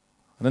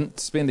 I didn't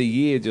spend a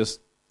year just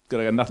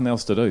got nothing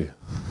else to do.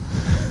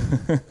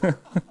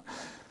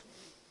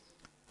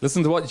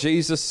 Listen to what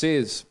Jesus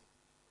says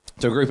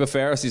to a group of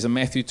Pharisees in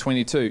Matthew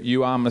 22.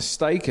 You are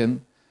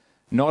mistaken,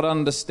 not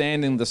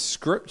understanding the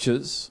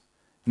scriptures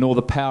nor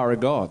the power of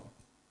God.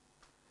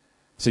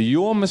 So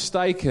you're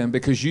mistaken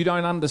because you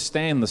don't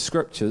understand the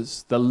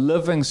scriptures, the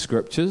living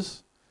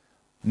scriptures,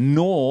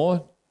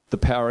 nor the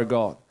power of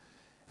God.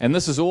 And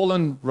this is all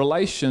in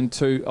relation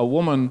to a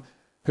woman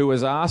who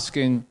was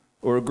asking,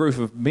 or a group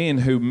of men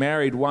who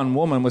married one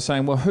woman were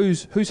saying, well,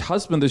 whose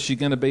husband is she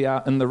going to be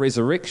in the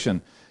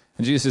resurrection?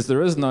 And Jesus says,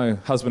 there is no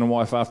husband and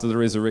wife after the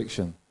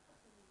resurrection.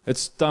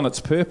 It's done its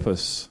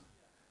purpose.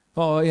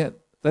 Oh, yeah,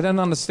 they don't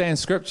understand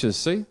scriptures,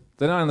 see?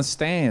 They don't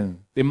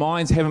understand. Their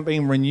minds haven't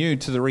been renewed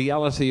to the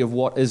reality of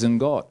what is in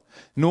God.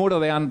 Nor do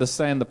they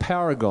understand the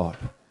power of God.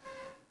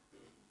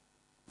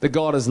 That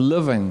God is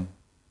living.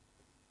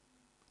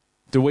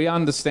 Do we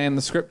understand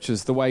the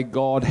scriptures the way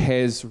God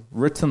has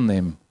written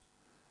them?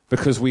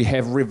 Because we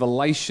have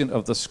revelation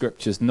of the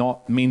scriptures,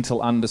 not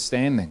mental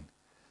understanding.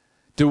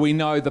 Do we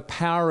know the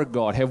power of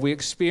God? Have we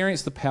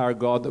experienced the power of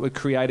God that would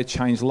create a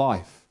changed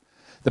life?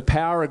 The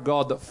power of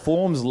God that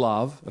forms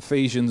love,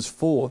 Ephesians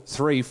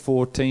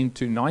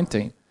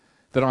 3:14-19,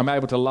 that I'm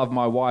able to love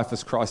my wife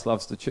as Christ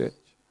loves the church.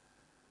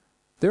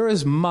 There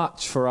is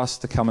much for us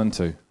to come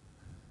into.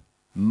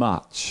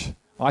 Much.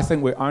 I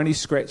think we're only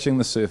scratching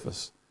the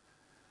surface.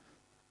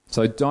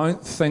 So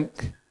don't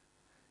think,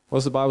 what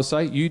does the Bible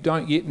say? You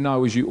don't yet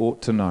know as you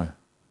ought to know.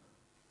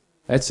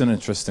 That's an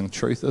interesting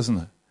truth, isn't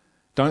it?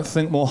 Don't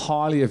think more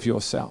highly of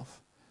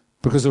yourself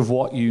because of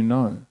what you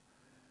know.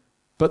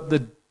 But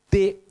the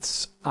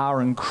depths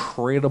are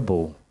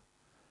incredible.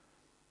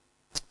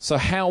 So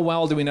how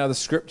well do we know the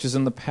scriptures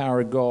and the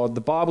power of God?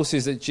 The Bible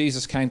says that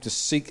Jesus came to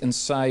seek and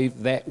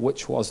save that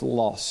which was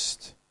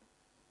lost.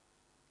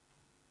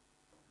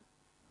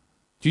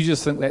 Do you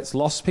just think that's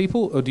lost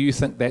people, or do you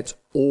think that's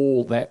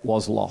all that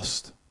was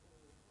lost?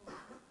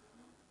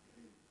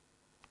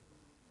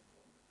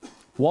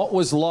 What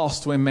was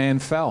lost when man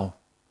fell?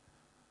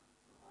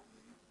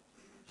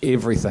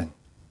 Everything.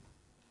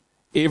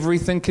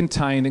 Everything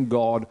contained in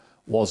God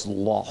was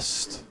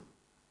lost.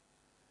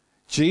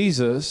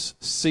 Jesus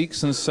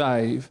seeks and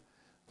save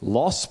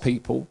lost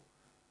people,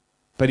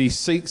 but he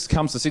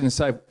comes to seek and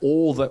save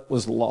all that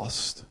was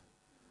lost.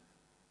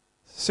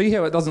 See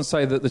how it doesn't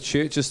say that the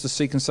church is to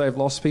seek and save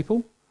lost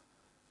people?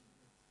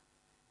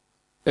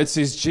 It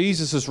says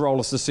Jesus' role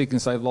is to seek and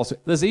save lost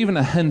people. There's even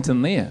a hint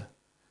in there.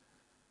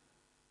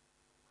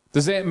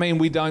 Does that mean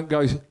we don't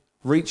go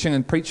reaching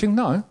and preaching?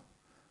 No.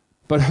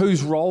 But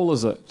whose role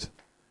is it?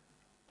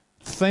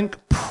 Think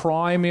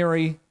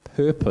primary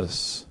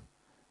purpose.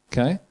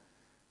 Okay?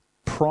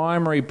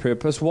 Primary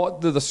purpose. What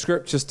do the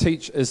scriptures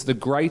teach is the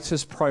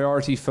greatest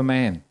priority for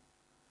man?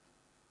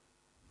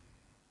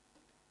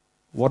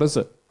 What is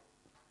it?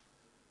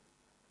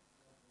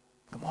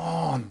 Come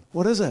on.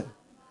 What is it?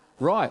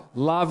 Right.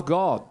 Love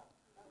God.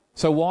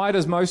 So why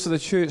does most of the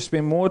church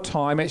spend more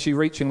time actually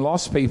reaching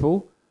lost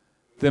people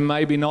than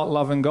maybe not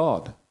loving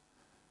God?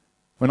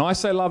 When I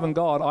say loving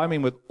God, I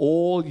mean with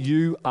all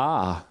you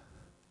are.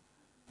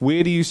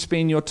 Where do you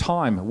spend your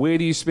time? Where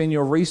do you spend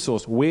your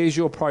resource? Where's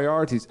your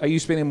priorities? Are you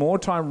spending more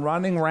time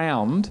running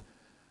around,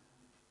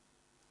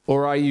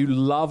 or are you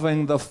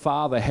loving the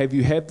Father? Have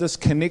you had this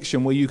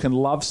connection where you can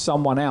love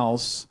someone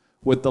else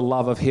with the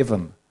love of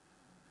heaven?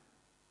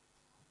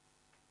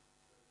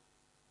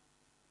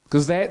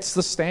 Because that's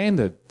the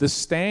standard. The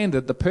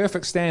standard, the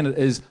perfect standard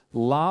is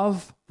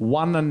love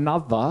one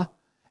another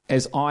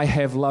as I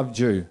have loved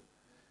you.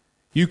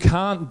 You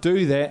can't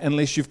do that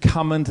unless you've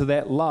come into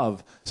that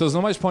love. So there's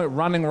not much point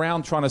running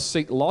around trying to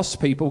seek lost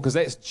people, because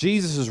that's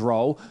Jesus'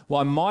 role,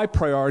 while my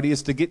priority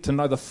is to get to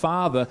know the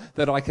Father,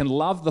 that I can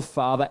love the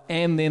Father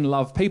and then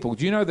love people.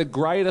 Do you know the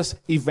greatest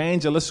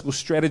evangelistical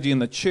strategy in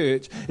the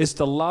church is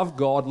to love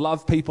God,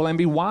 love people, and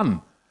be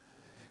one?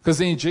 Because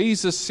then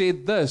Jesus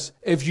said this,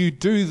 if you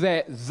do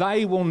that,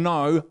 they will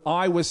know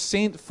I was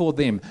sent for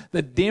them.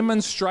 The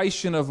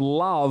demonstration of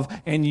love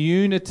and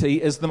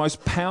unity is the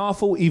most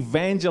powerful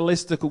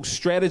evangelistical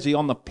strategy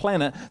on the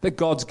planet that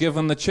God's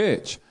given the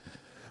church.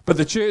 But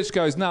the church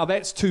goes, no,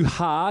 that's too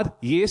hard.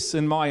 Yes,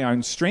 in my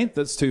own strength,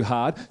 it's too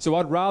hard. So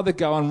I'd rather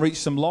go and reach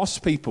some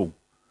lost people.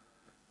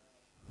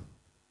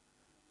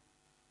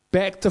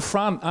 Back to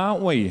front,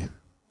 aren't we?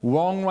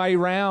 Wrong way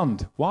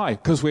round. Why?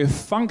 Because we're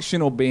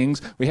functional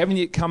beings. We haven't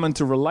yet come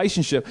into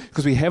relationship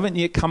because we haven't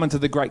yet come into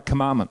the Great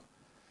Commandment.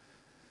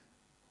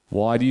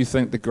 Why do you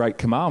think the Great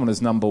Commandment is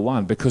number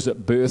one? Because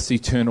it births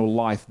eternal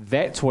life.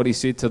 That's what he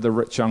said to the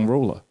rich young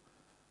ruler,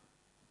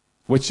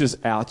 which is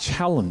our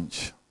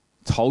challenge.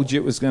 Told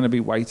you it was going to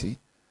be weighty.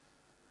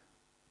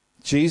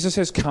 Jesus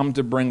has come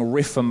to bring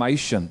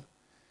reformation.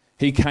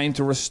 He came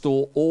to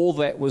restore all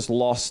that was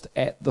lost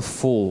at the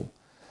fall.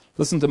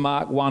 Listen to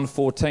Mark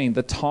 1:14.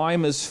 The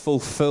time is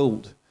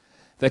fulfilled.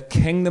 The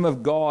kingdom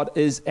of God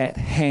is at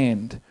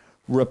hand.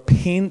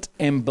 Repent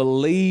and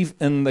believe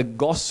in the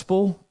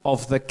gospel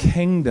of the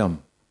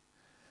kingdom.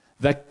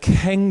 The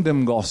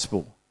kingdom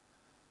gospel.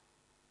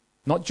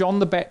 Not John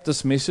the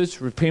Baptist message,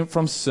 repent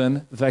from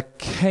sin. The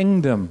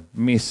kingdom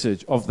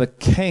message of the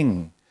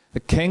king. The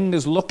king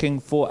is looking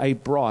for a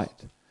bride.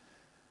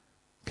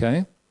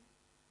 Okay?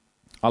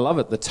 I love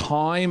it. The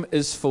time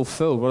is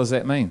fulfilled. What does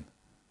that mean?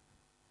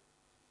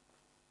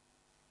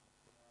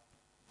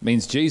 It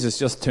means Jesus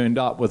just turned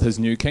up with his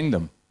new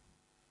kingdom.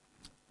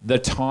 The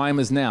time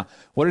is now.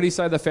 What did he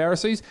say to the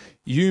Pharisees?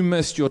 You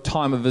missed your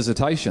time of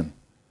visitation.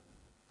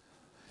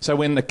 So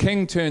when the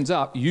king turns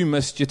up, you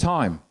missed your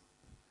time.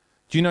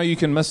 Do you know you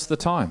can miss the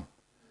time?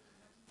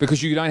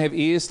 Because you don't have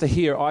ears to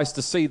hear, eyes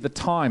to see the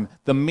time,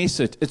 the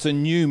message. It's a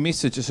new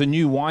message. It's a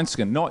new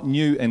wineskin. Not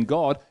new in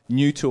God,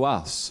 new to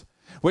us.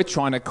 We're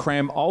trying to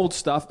cram old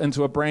stuff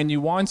into a brand new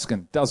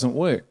wineskin. Doesn't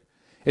work.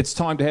 It's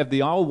time to have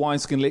the old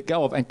wineskin let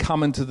go of and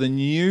come into the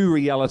new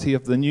reality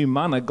of the new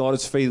manna God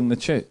is feeding the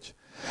church.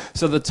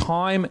 So the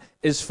time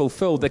is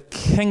fulfilled. The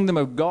kingdom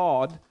of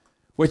God,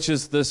 which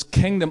is this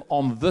kingdom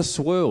on this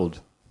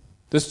world.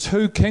 There's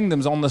two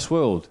kingdoms on this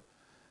world.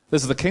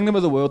 There's the kingdom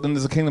of the world and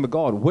there's the kingdom of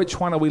God. Which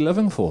one are we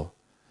living for?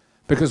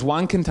 Because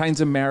one contains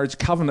a marriage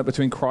covenant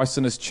between Christ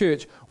and his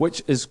church,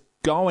 which is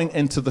going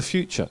into the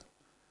future.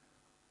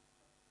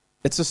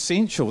 It's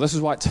essential. This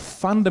is why it's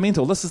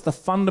fundamental. This is the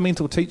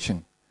fundamental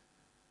teaching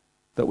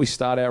that we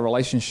start our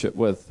relationship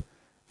with.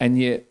 And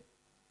yet,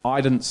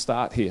 I didn't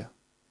start here.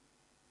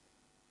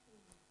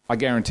 I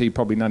guarantee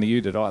probably none of you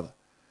did either.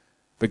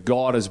 But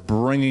God is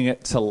bringing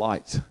it to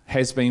light.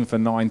 Has been for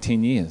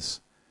 9-10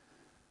 years.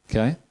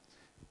 Okay?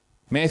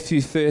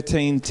 Matthew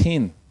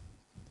 13:10.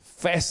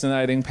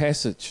 Fascinating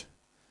passage.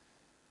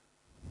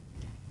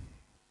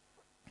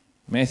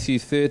 Matthew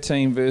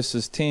 13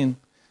 verses 10.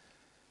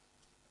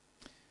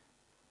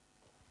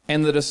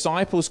 And the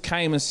disciples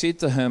came and said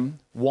to him,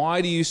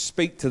 why do you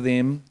speak to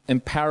them in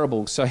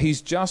parables? So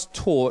he's just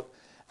taught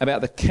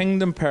about the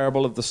kingdom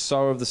parable of the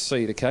sower of the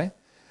seed, okay?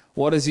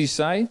 What does he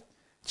say?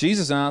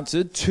 Jesus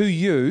answered, to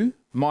you,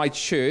 my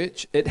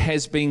church, it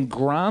has been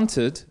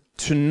granted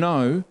to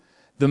know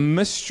the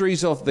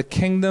mysteries of the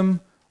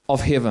kingdom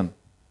of heaven.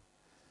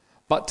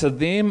 But to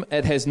them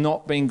it has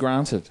not been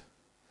granted.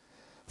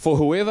 For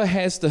whoever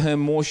has, to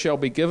him more shall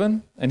be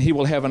given, and he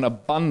will have an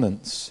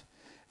abundance.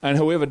 And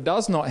whoever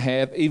does not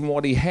have, even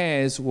what he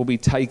has will be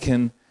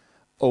taken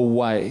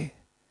away.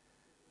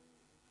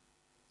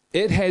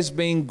 It has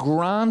been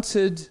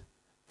granted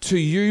to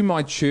you,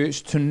 my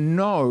church, to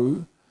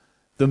know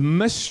the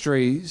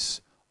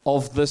mysteries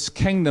of this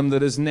kingdom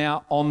that is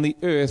now on the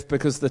earth,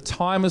 because the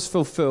time is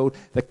fulfilled.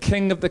 The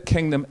king of the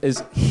kingdom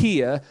is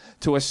here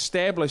to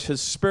establish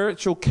his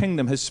spiritual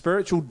kingdom, his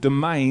spiritual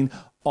domain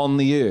on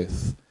the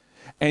earth.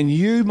 And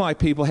you, my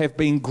people, have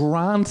been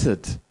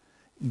granted,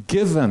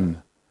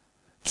 given,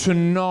 to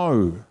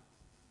know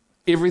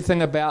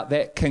everything about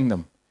that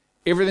kingdom,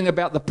 everything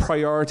about the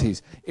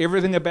priorities,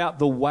 everything about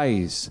the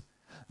ways,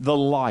 the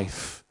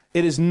life.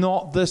 It is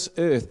not this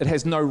earth. It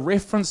has no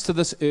reference to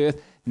this earth,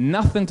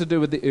 nothing to do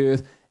with the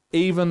earth.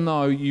 Even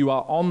though you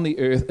are on the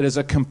earth, it is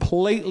a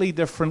completely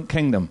different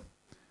kingdom.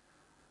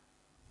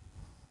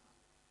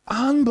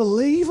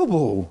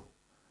 Unbelievable.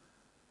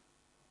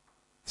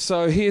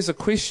 So here's a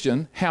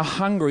question. How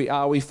hungry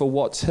are we for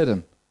what's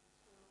hidden?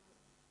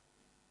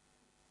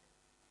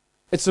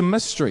 It's a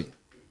mystery.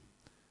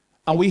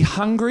 Are we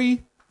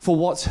hungry for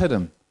what's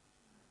hidden?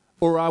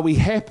 Or are we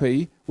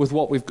happy with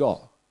what we've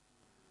got?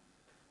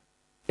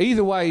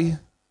 Either way,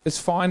 it's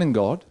fine in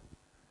God.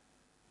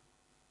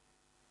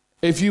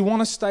 If you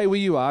want to stay where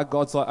you are,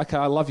 God's like, okay,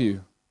 I love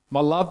you.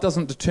 My love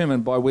doesn't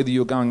determine by whether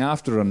you're going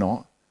after it or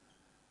not.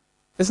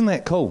 Isn't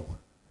that cool?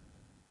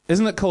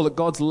 Isn't it cool that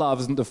God's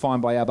love isn't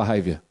defined by our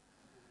behavior?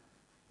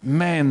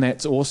 Man,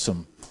 that's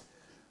awesome.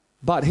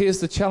 But here's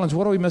the challenge.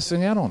 What are we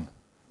missing out on?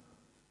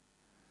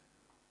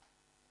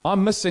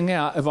 I'm missing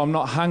out if I'm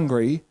not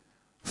hungry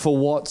for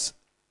what's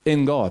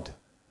in God.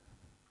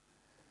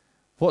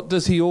 What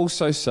does he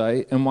also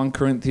say in 1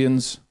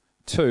 Corinthians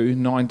 2,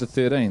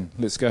 9-13?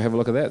 Let's go have a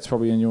look at that. It's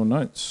probably in your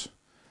notes.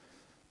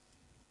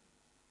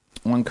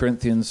 1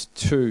 Corinthians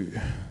 2,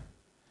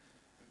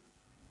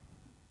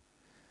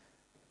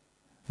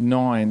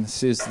 9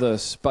 says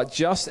this, but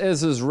just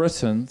as is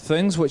written,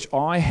 things which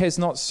eye has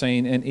not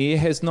seen and ear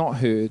has not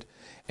heard,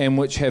 and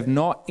which have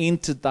not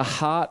entered the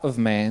heart of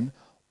man,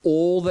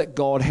 all that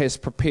God has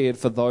prepared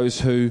for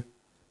those who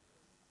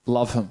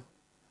love him.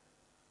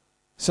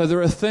 So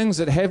there are things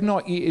that have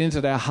not yet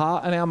entered our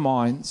heart and our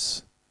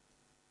minds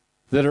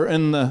that are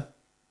in the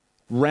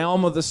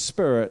realm of the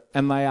Spirit,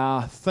 and they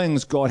are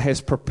things God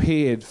has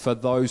prepared for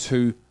those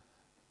who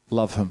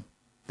love him.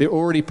 They're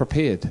already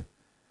prepared.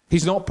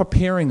 He's not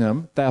preparing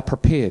them, they are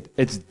prepared.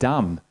 It's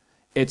done.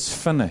 It's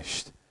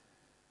finished.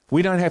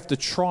 We don't have to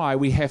try,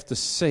 we have to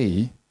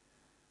see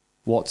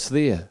what's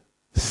there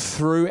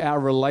through our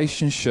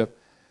relationship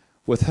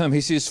with him.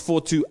 He says,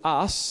 for to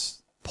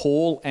us,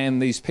 Paul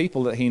and these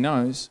people that he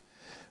knows,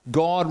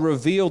 God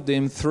revealed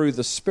them through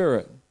the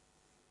Spirit.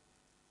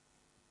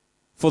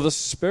 For the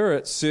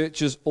Spirit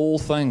searches all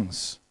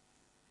things.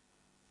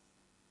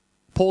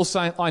 Paul's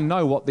saying, I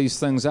know what these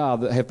things are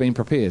that have been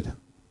prepared.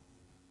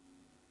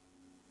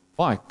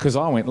 Why? Because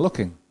I went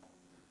looking.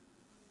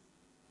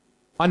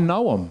 I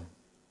know them.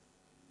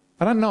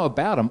 I don't know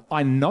about them.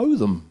 I know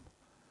them.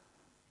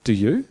 Do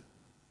you?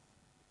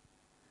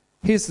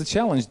 Here's the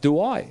challenge. Do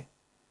I?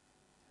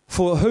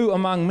 For who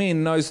among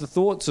men knows the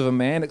thoughts of a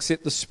man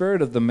except the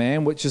spirit of the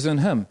man which is in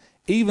him?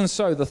 Even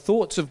so, the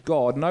thoughts of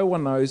God no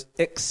one knows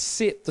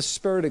except the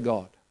Spirit of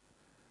God.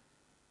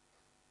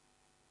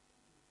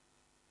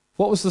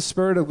 What was the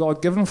Spirit of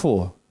God given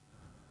for?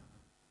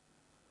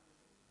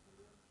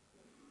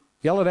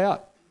 Yell it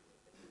out.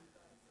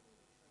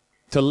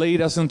 To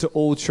lead us into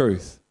all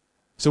truth.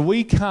 So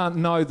we can't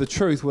know the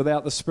truth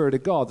without the Spirit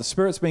of God. The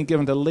Spirit's been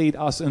given to lead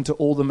us into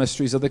all the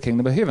mysteries of the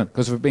kingdom of heaven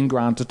because we've been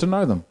granted to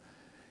know them.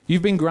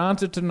 You've been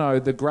granted to know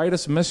the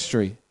greatest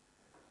mystery.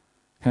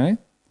 Okay?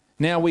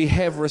 Now we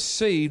have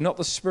received not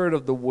the spirit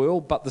of the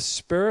world, but the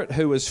Spirit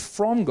who is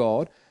from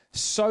God,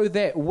 so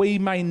that we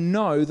may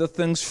know the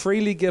things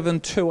freely given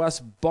to us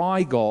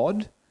by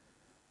God,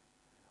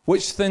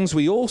 which things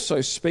we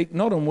also speak,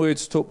 not in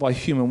words taught by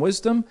human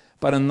wisdom,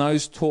 but in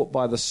those taught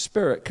by the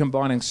Spirit,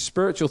 combining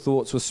spiritual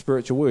thoughts with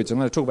spiritual words. I'm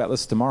going to talk about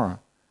this tomorrow.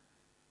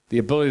 The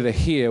ability to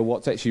hear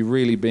what's actually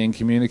really being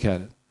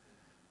communicated.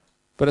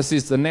 But it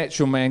says the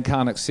natural man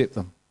can't accept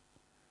them.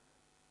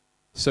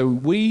 So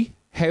we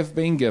have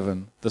been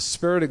given the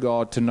Spirit of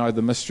God to know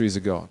the mysteries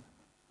of God.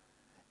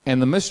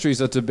 And the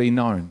mysteries are to be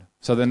known.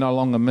 So they're no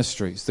longer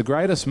mysteries. The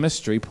greatest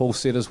mystery, Paul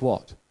said, is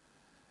what?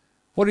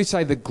 What did he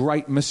say the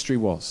great mystery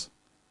was?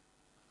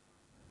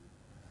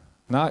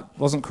 No, it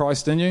wasn't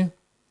Christ in you.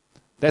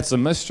 That's a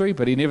mystery,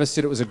 but he never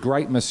said it was a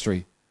great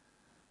mystery.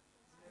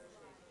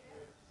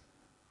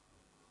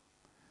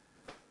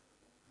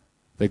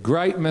 The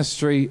great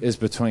mystery is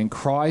between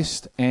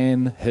Christ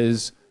and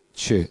his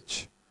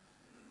church.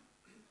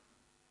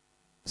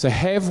 So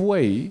have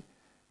we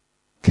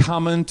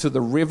come into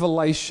the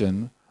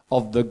revelation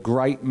of the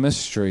great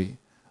mystery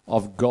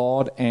of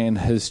God and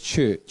his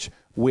church,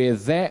 where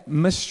that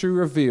mystery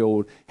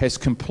revealed has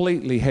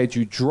completely had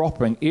you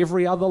dropping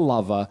every other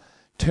lover,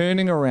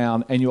 turning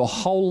around, and your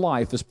whole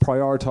life is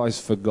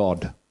prioritized for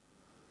God?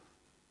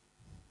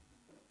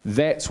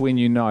 That's when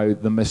you know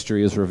the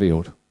mystery is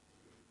revealed.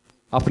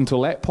 Up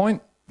until that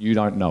point, you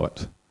don't know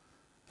it.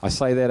 I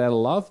say that out of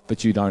love,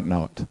 but you don't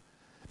know it.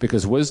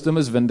 Because wisdom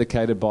is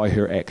vindicated by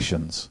her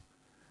actions.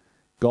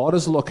 God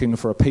is looking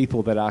for a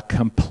people that are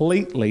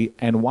completely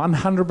and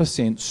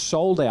 100%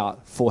 sold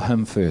out for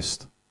him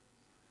first.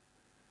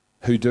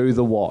 Who do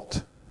the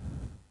what?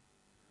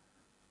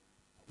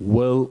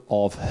 Will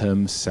of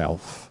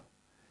himself.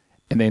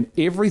 And then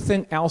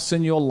everything else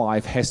in your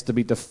life has to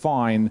be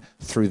defined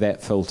through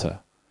that filter.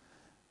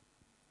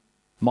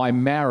 My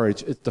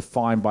marriage is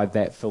defined by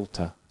that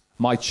filter.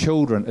 My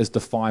children is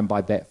defined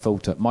by that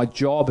filter. My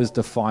job is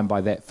defined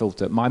by that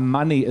filter. My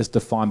money is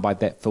defined by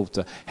that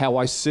filter. How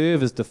I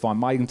serve is defined.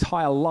 My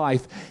entire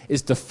life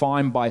is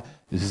defined by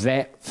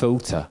that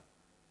filter.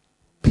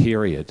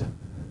 Period.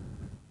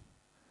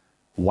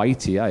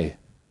 Weighty, eh?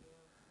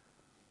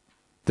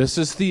 This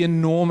is the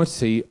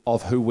enormity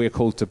of who we're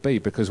called to be,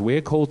 because we're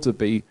called to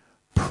be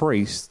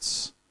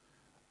priests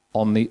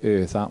on the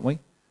earth, aren't we?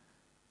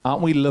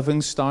 Aren't we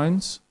living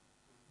stones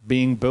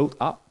being built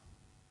up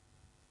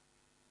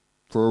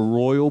for a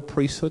royal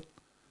priesthood?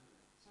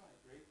 So I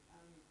agree.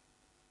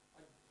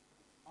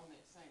 On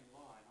that same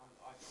line,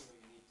 I feel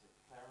you need to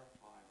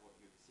clarify what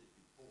you've said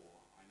before.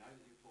 I know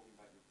that you're talking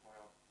about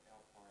our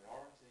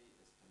priority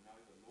is to know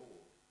the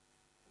Lord,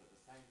 but at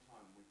the same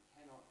time, we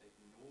cannot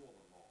ignore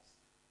the lost.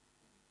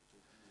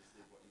 Jesus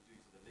said, what you do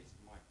to the least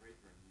of my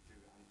brethren, you do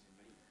unto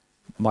me.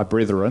 My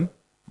brethren.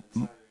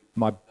 And so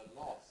My the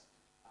lost,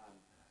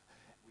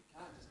 we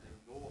can't just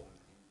ignore them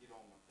and get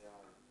on with our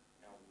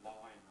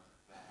line of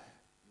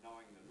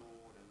knowing the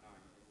Lord and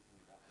knowing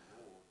everything about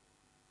the Lord.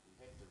 We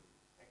have to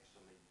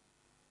actually,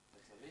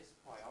 it's a less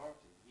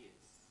priority,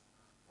 yes,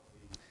 but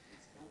we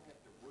still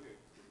have to work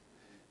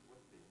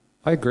with them.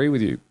 I agree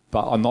with you,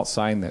 but I'm not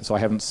saying that, so I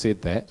haven't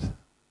said that.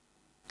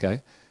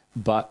 Okay?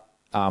 But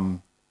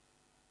out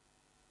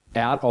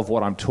of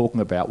what I'm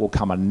talking about will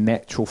come a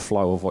natural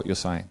flow of what you're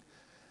saying.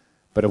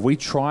 But if we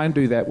try and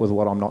do that with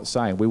what I'm not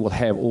saying, we will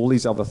have all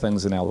these other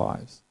things in our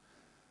lives.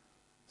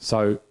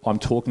 So I'm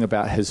talking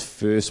about his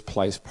first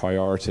place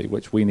priority,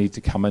 which we need to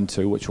come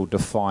into, which will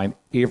define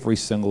every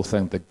single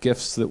thing, the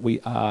gifts that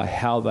we are,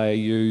 how they are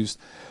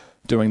used,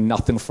 doing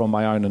nothing from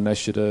my own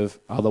initiative.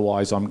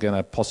 Otherwise, I'm going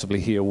to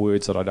possibly hear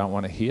words that I don't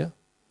want to hear.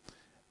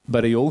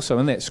 But he also,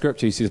 in that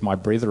scripture, he says, my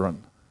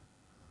brethren,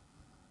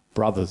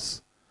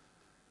 brothers.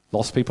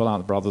 Lost people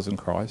aren't brothers in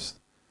Christ.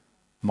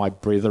 My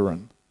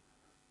brethren.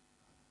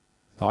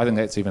 I think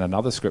that's even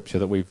another scripture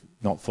that we've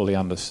not fully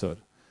understood.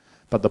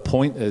 But the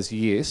point is,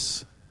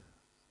 yes,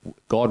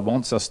 God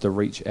wants us to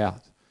reach out,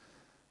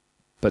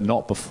 but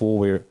not before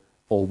we're,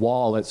 or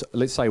while it's,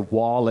 let's say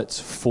while it's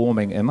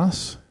forming in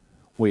us,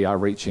 we are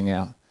reaching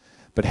out.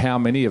 But how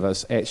many of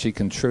us actually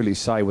can truly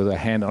say with a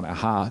hand on our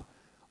heart,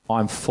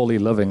 I'm fully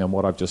living in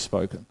what I've just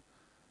spoken?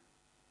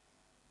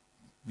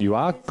 You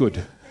are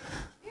good.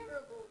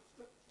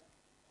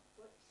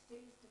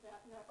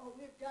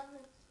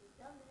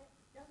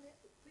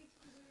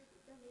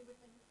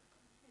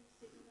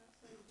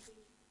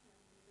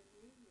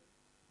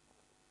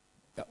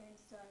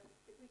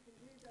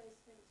 do those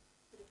things.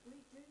 But if we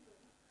do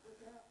them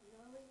without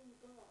knowing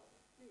God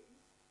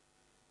first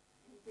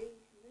and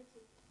being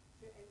committed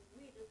to and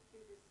wedded to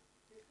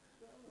this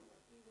will and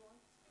what He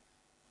wants,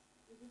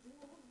 we can do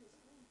all these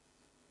things.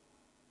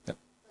 Yep.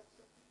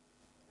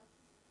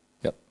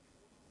 Yep.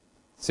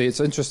 See, it's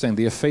interesting.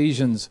 The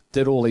Ephesians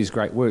did all these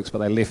great works, but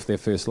they left their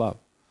first love.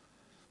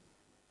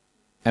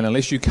 And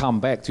unless you come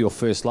back to your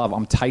first love,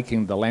 I'm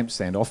taking the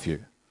lampstand off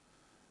you.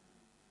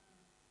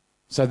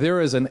 So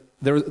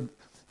the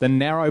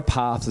narrow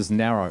path is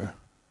narrow,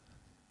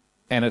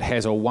 and it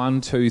has a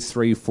 1, 2,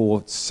 3,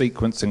 4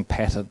 sequencing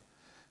pattern.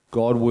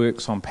 God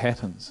works on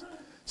patterns.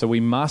 So we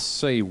must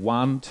see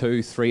 1,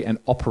 2, 3 and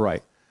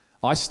operate.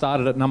 I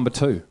started at number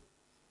 2,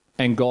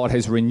 and God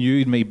has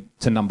renewed me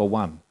to number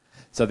 1.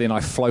 So then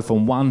I flow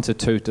from 1 to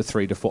 2 to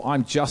 3 to 4.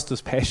 I'm just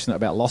as passionate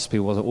about lost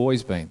people as I've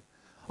always been.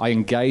 I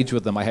engage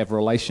with them. I have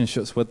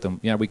relationships with them.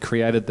 You know, we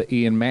created the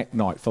Ian Mac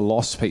night for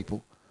lost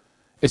people.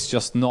 It's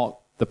just not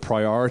the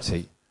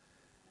priority.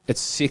 It's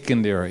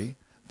secondary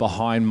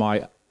behind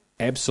my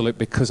absolute,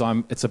 because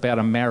it's about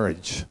a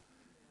marriage.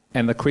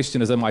 And the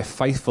question is, am I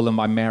faithful in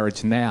my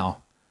marriage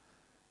now?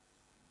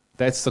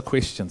 That's the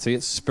question. See,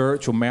 it's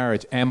spiritual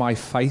marriage. Am I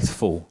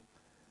faithful?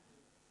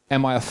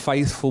 Am I a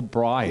faithful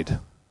bride?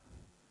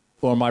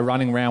 Or am I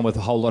running around with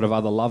a whole lot of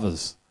other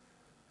lovers?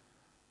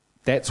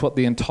 That's what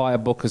the entire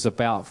book is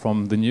about,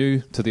 from the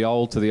new to the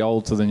old to the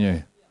old to the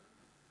new.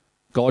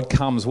 God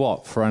comes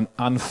what? For an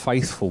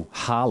unfaithful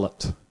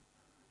harlot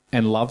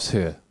and loves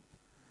her.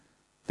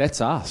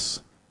 That's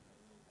us.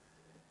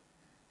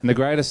 And the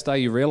greatest day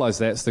you realize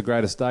that's the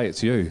greatest day,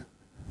 it's you.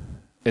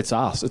 It's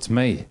us. It's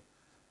me.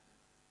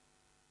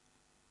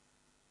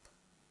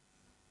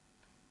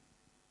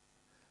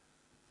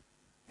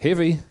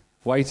 Heavy,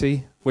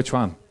 weighty, which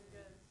one?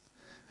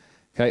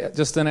 Okay,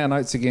 just in our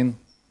notes again.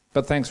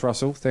 But thanks,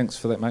 Russell. Thanks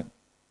for that, mate.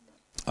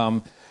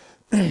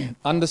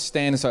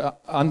 Understand, so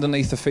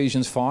underneath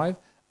Ephesians 5,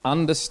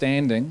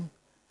 understanding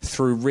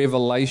through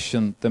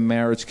revelation the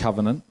marriage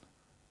covenant.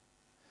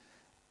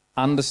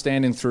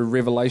 Understanding through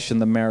revelation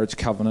the marriage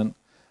covenant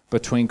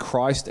between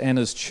Christ and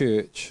His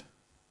church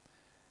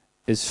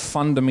is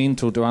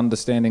fundamental to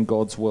understanding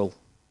God's will.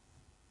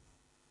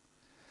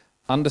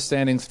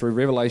 Understanding through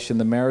revelation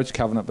the marriage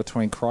covenant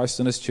between Christ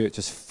and His church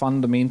is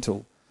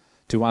fundamental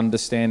to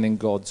understanding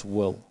God's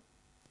will.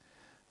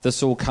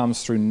 This all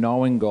comes through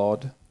knowing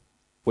God,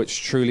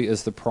 which truly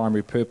is the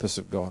primary purpose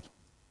of God.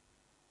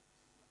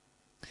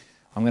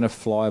 I'm going to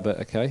fly a bit,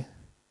 okay?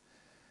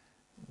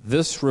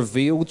 This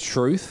revealed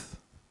truth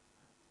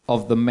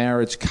of the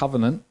marriage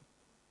covenant,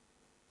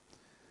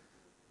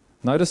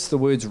 notice the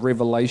words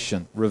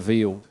revelation,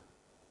 revealed.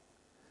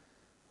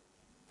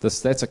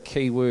 That's a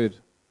key word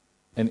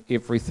in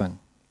everything.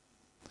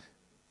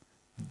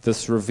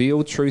 This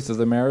revealed truth of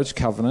the marriage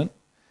covenant,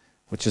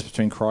 which is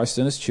between Christ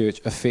and His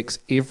church, affects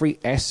every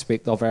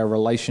aspect of our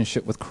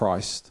relationship with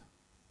Christ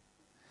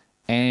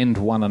and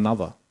one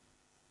another.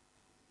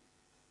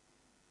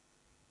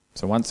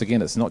 So once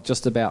again, it's not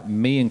just about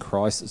me and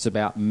Christ, it's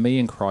about me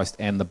and Christ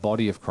and the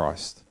body of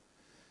Christ.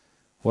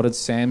 What did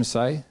Sam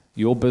say?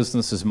 Your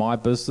business is my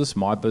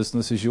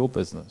business is your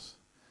business.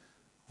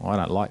 Well, I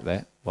don't like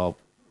that. Well,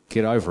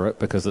 get over it,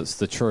 because it's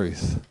the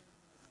truth.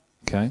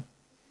 Okay?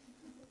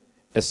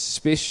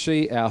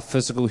 Especially our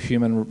physical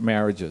human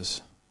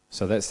marriages.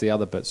 So that's the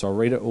other bit. So I'll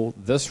read it all.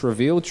 This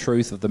revealed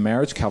truth of the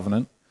marriage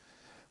covenant,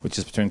 which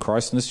is between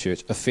Christ and His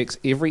church, affects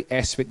every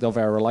aspect of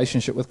our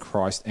relationship with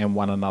Christ and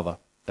one another,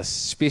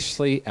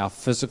 especially our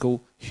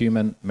physical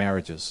human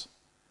marriages.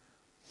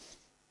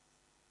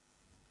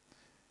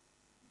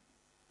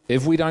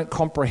 If we don't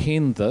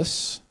comprehend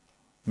this,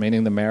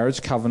 meaning the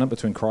marriage covenant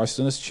between Christ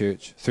and His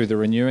church, through the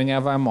renewing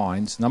of our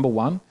minds, number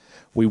one,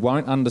 we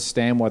won't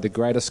understand why the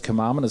greatest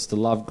commandment is to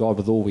love God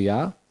with all we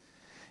are.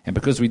 And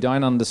because we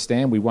don't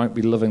understand, we won't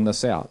be living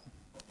this out.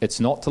 It's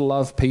not to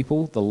love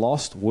people, the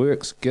lost,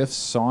 works, gifts,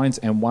 signs,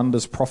 and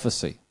wonders,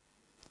 prophecy.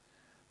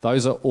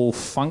 Those are all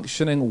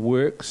functioning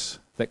works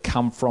that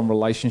come from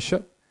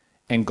relationship,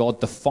 and God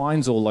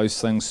defines all those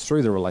things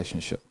through the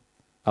relationship.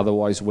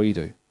 Otherwise, we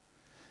do.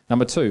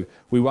 Number two,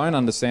 we won't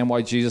understand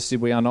why Jesus said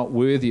we are not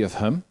worthy of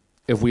Him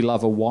if we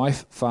love a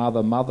wife,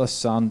 father, mother,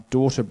 son,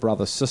 daughter,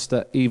 brother,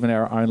 sister, even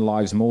our own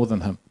lives more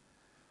than Him.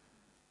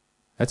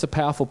 That's a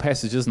powerful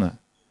passage, isn't it?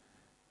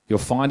 You'll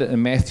find it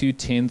in Matthew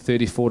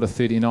 10:34 to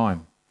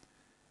 39.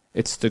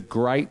 It's the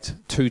great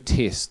two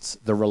tests,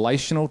 the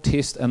relational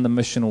test and the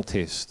missional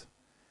test.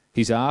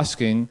 He's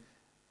asking,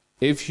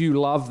 if you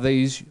love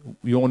these,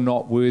 you're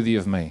not worthy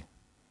of me.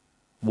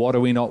 What are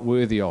we not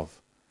worthy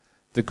of?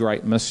 The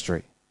great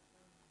mystery,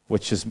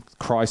 which is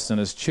Christ and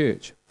His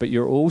church. But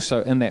you're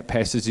also, in that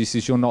passage, he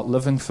says, you're not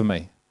living for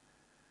me.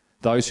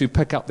 Those who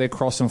pick up their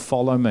cross and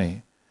follow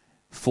me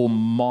for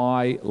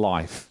my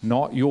life,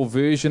 not your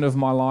version of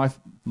my life,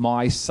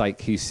 my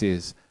sake, he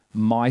says.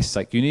 My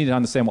sake. You need to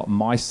understand what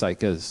my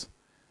sake is.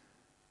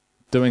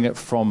 Doing it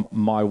from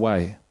my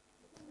way.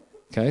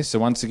 Okay, so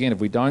once again, if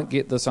we don't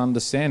get this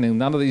understanding,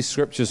 none of these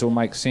scriptures will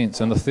make sense.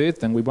 And the third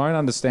thing, we won't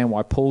understand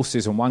why Paul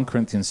says in 1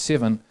 Corinthians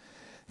 7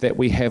 that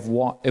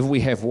if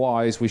we have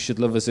wives, we should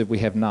live as if we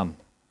have none.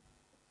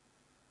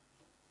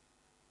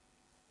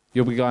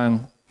 You'll be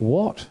going,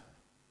 what?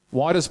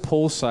 Why does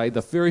Paul say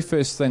the very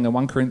first thing in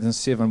 1 Corinthians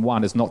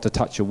 7:1 is not to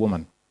touch a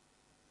woman?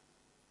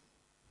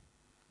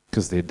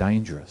 Because they're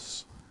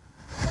dangerous.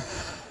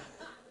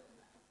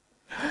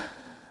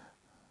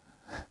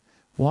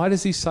 Why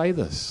does he say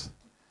this?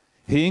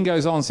 He then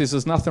goes on and says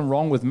there's nothing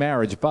wrong with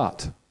marriage,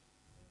 but.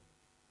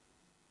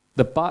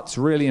 The but's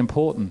really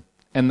important.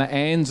 And the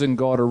ands in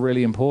God are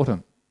really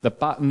important. The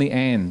but and the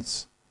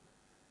ands.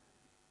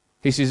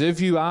 He says, if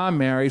you are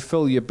married,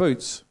 fill your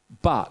boots,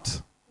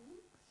 but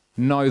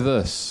know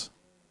this.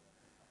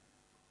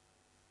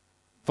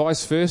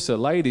 Vice versa,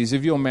 ladies,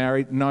 if you're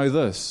married, know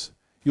this.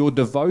 Your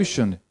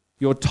devotion,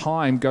 your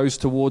time goes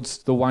towards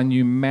the one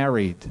you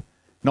married,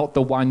 not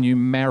the one you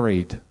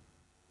married.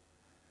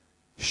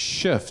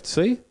 Shift,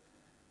 see?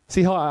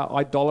 See how our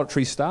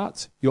idolatry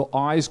starts? Your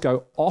eyes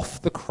go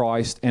off the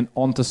Christ and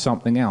onto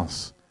something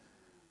else.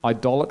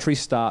 Idolatry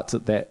starts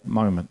at that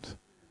moment.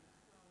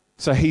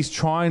 So he's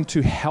trying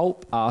to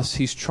help us.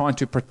 He's trying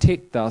to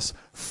protect us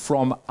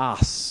from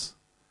us.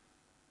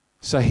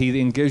 So he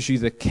then gives you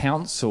the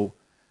counsel.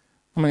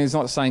 I mean, he's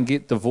not saying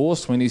get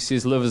divorced when he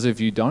says live as if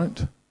you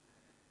don't.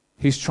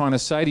 He's trying to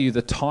say to you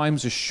the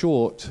times are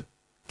short.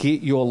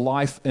 Get your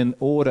life in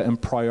order and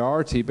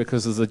priority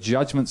because there's a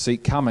judgment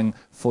seat coming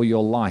for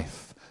your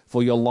life.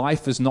 For your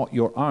life is not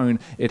your own.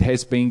 It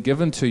has been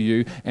given to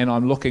you, and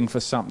I'm looking for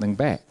something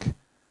back.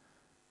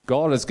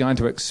 God is going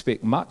to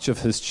expect much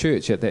of his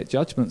church at that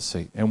judgment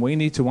seat. And we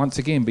need to once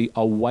again be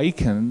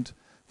awakened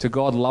to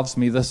God loves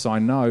me, this I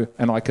know,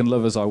 and I can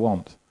live as I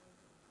want.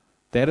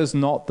 That is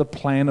not the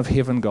plan of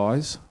heaven,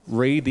 guys.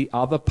 Read the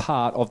other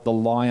part of the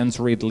lion's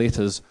red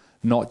letters,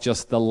 not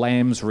just the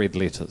lamb's red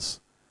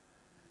letters.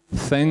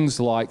 Things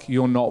like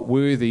you're not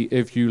worthy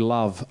if you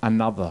love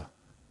another.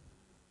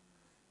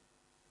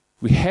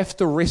 We have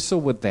to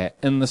wrestle with that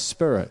in the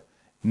spirit.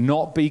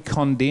 Not be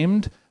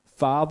condemned.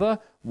 Father,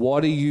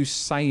 what are you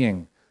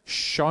saying?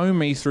 Show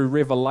me through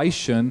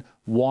revelation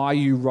why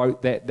you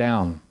wrote that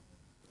down.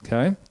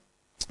 Okay?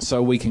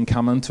 So we can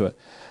come into it.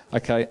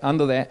 Okay,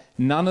 under that,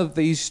 none of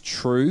these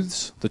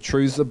truths, the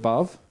truths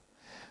above,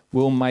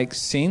 will make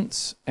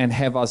sense and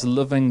have us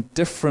living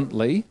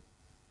differently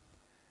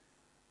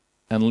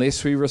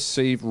unless we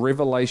receive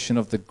revelation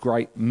of the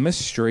great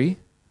mystery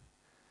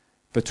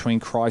between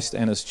Christ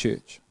and his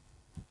church.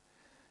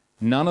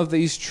 None of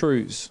these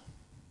truths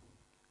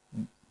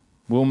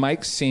will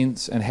make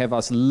sense and have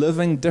us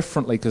living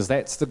differently, because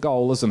that's the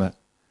goal, isn't it?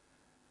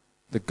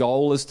 The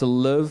goal is to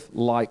live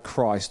like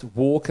Christ,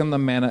 walk in the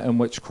manner in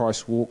which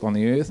Christ walked on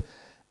the earth,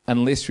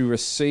 unless we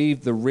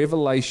receive the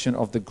revelation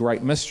of the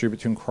great mystery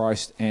between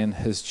Christ and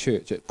his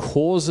church. It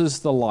causes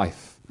the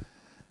life.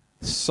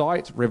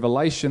 Sight,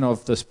 revelation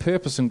of this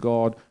purpose in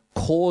God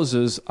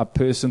causes a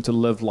person to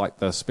live like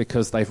this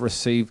because they've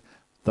received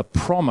the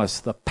promise,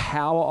 the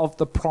power of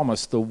the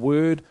promise, the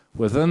word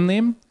within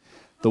them.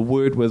 The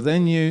word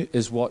within you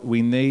is what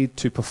we need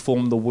to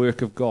perform the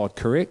work of God,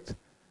 correct?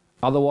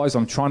 Otherwise,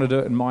 I'm trying to do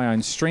it in my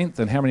own strength,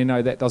 and how many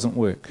know that doesn't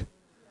work?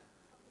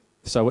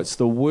 So it's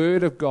the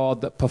word of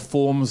God that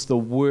performs the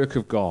work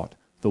of God.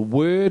 The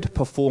word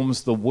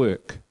performs the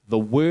work. The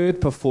word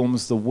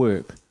performs the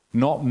work.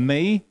 Not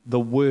me, the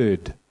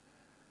word.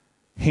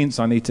 Hence,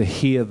 I need to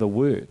hear the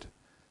word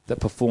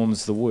that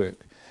performs the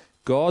work.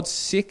 God's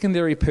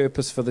secondary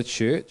purpose for the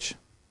church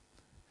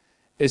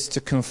is to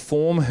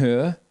conform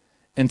her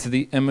into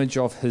the image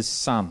of his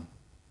Son.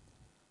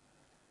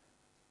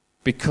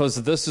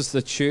 Because this is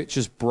the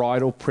church's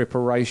bridal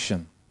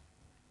preparation.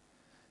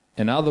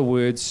 In other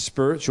words,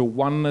 spiritual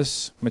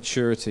oneness,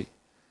 maturity.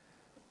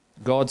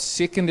 God's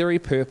secondary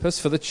purpose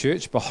for the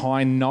church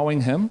behind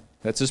knowing him,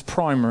 that's his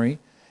primary,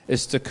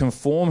 is to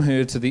conform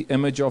her to the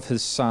image of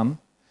his Son,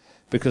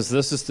 because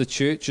this is the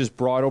church's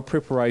bridal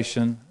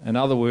preparation. In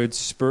other words,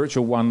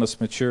 spiritual oneness,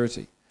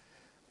 maturity.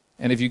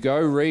 And if you go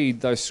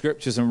read those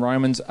scriptures in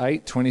Romans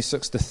 8,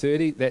 26 to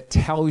 30, that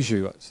tells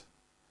you it.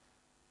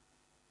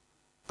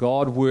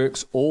 God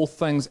works all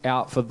things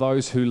out for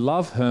those who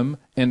love him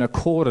in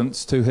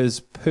accordance to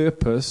his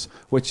purpose,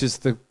 which is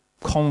the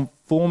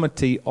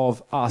conformity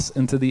of us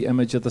into the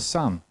image of the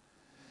Son.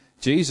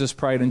 Jesus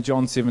prayed in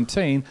John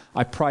 17,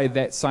 I prayed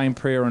that same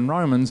prayer in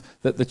Romans,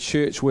 that the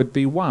church would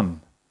be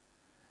one.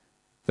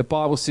 The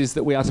Bible says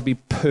that we are to be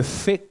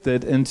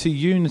perfected into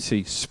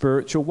unity,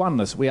 spiritual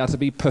oneness. We are to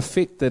be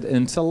perfected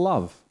into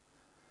love.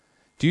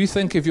 Do you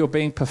think if you're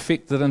being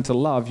perfected into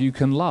love, you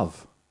can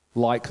love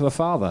like the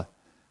Father?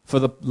 For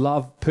the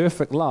love,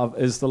 perfect love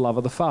is the love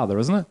of the Father,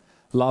 isn't it?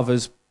 Love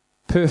is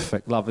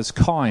perfect. Love is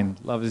kind.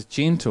 Love is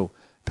gentle.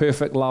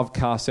 Perfect love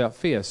casts out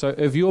fear. So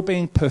if you're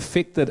being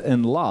perfected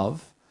in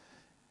love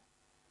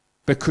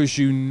because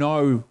you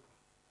know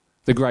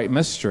the great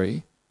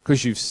mystery,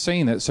 because you've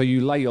seen it, so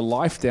you lay your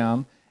life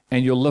down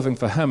and you're living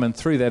for him, and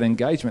through that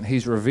engagement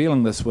he's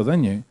revealing this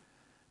within you,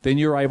 then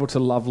you're able to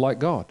love like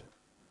God.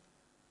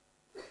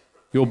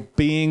 You're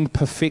being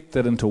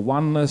perfected into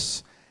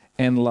oneness,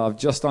 and love.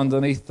 Just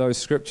underneath those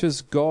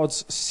scriptures,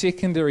 God's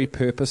secondary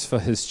purpose for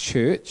his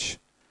church.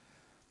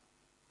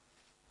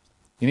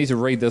 You need to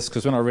read this,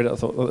 because when I read it, I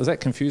thought, well, is that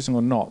confusing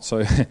or not?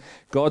 So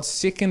God's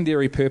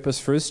secondary purpose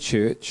for his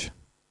church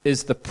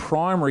is the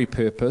primary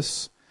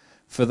purpose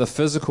for the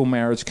physical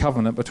marriage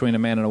covenant between a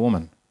man and a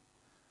woman.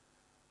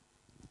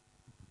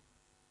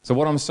 So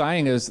what I'm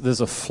saying is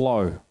there's a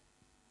flow.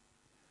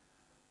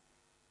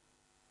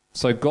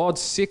 So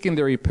God's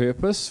secondary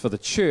purpose for the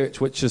church,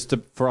 which is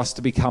for us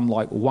to become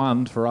like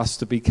one, for us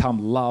to become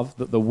love,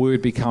 that the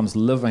word becomes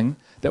living,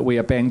 that we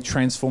are being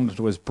transformed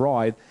into his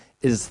bride,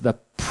 is the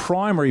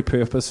primary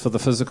purpose for the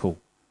physical.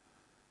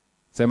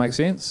 Does that make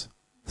sense?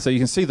 So you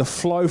can see the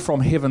flow from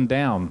heaven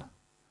down.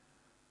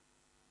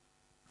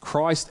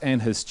 Christ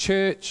and his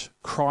church,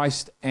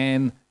 Christ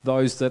and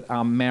those that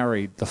are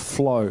married, the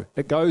flow.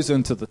 It goes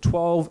into the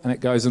 12 and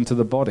it goes into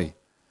the body.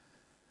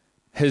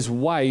 His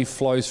way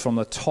flows from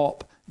the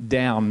top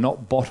down,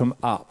 not bottom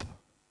up.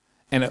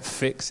 And it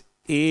affects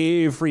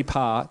every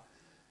part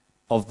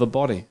of the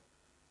body.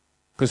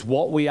 Because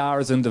what we are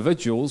as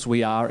individuals,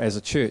 we are as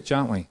a church,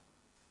 aren't we?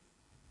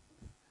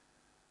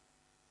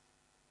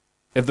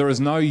 If there is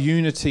no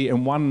unity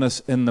and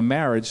oneness in the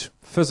marriage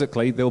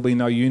physically, there will be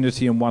no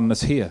unity and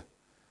oneness here.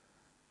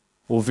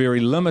 Or very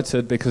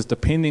limited, because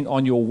depending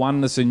on your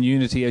oneness and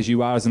unity as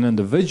you are as an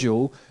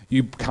individual,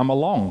 you come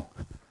along.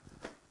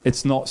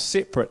 It's not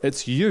separate,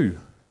 it's you.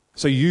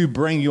 So you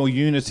bring your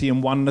unity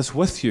and oneness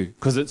with you,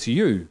 because it's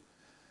you.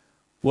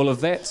 Well,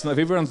 if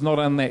everyone's not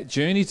on that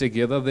journey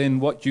together,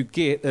 then what you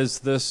get is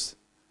this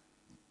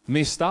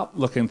messed up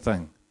looking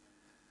thing.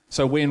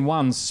 So when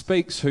one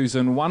speaks who's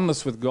in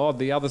oneness with God,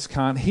 the others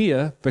can't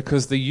hear,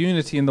 because the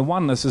unity and the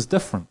oneness is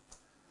different.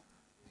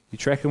 You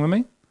tracking with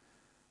me?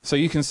 So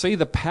you can see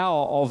the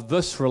power of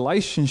this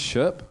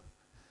relationship,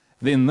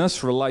 then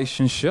this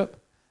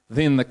relationship,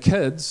 then the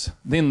kids,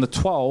 then the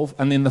 12,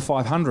 and then the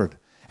 500.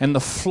 And the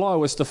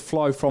flow is to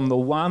flow from the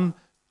one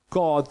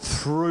God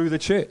through the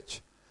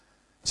church.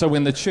 So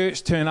when the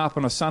church turn up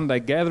on a Sunday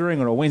gathering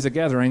or a Wednesday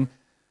gathering,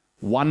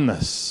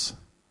 oneness.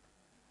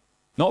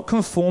 Not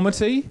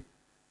conformity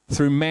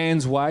through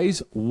man's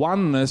ways,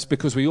 oneness,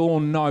 because we all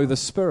know the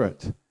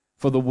Spirit,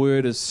 for the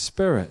word is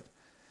spirit.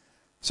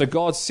 So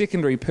God's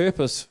secondary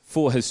purpose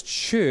for his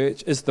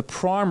church is the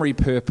primary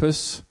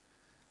purpose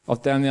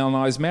of Danielle and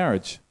I's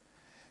marriage.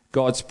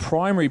 God's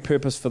primary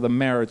purpose for the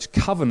marriage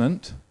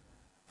covenant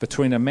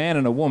between a man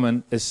and a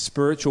woman is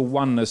spiritual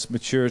oneness,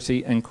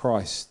 maturity in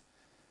Christ.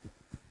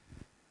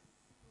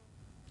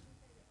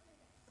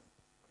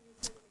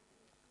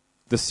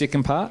 The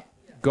second part,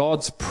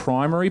 God's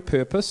primary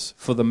purpose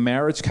for the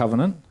marriage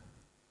covenant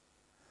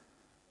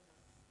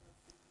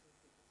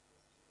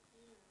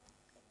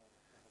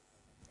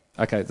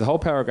Okay, the whole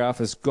paragraph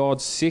is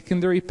God's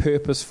secondary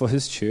purpose for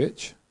his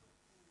church,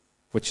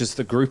 which is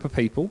the group of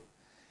people,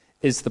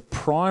 is the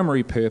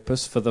primary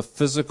purpose for the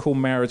physical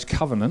marriage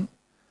covenant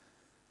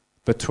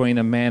between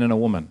a man and a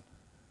woman.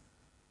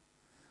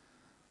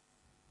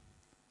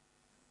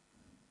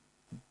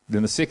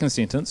 Then the second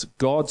sentence,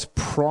 God's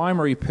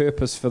primary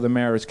purpose for the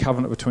marriage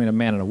covenant between a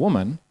man and a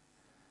woman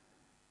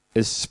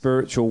is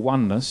spiritual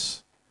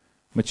oneness,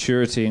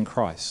 maturity in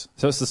Christ.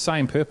 So it's the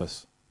same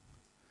purpose.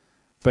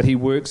 But he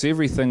works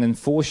everything in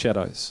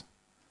foreshadows.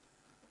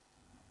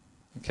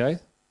 Okay?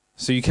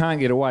 So you can't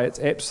get away. It's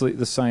absolutely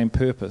the same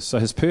purpose. So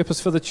his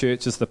purpose for the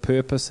church is the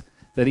purpose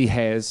that he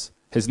has,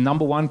 his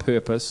number one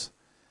purpose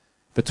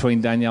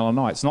between Danielle and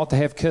I. It's not to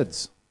have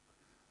kids.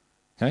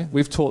 Okay?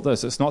 We've taught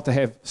this. It's not to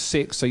have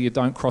sex so you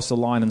don't cross the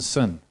line and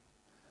sin.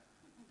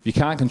 If you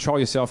can't control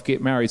yourself,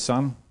 get married,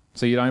 son,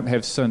 so you don't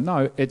have sin.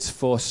 No, it's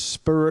for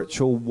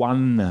spiritual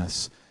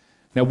oneness.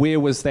 Now, where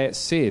was that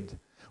said?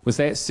 Was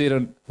that said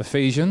in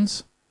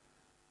Ephesians?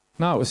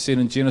 No, it was said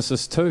in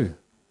Genesis 2,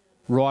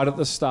 right at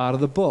the start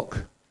of the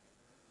book.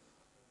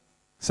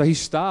 So he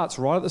starts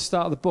right at the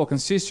start of the book and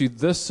says to you,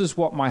 this is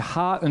what my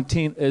heart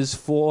intent is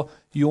for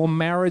your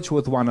marriage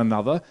with one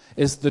another,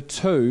 is the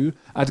two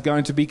are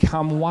going to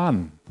become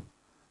one.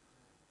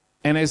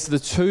 And as the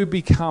two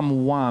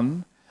become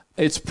one,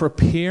 it's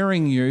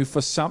preparing you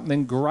for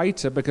something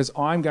greater, because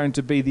I'm going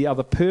to be the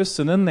other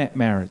person in that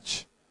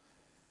marriage.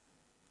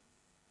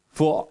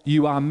 For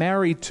you are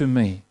married to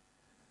me.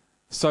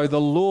 So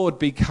the Lord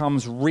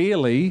becomes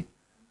really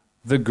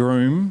the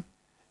groom,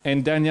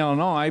 and Danielle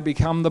and I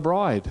become the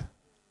bride.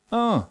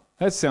 Oh,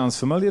 that sounds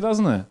familiar,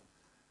 doesn't it?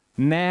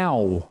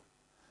 Now.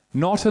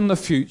 Not in the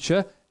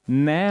future,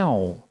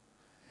 now.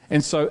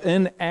 And so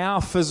in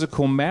our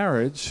physical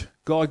marriage,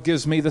 God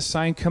gives me the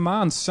same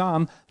command.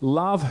 Son,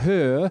 love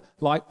her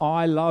like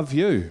I love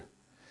you.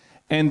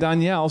 And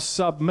Danielle,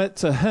 submit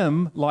to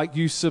him like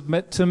you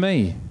submit to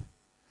me.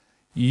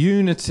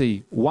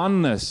 Unity,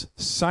 oneness,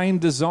 same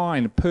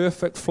design,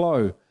 perfect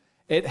flow.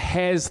 It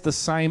has the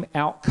same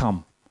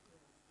outcome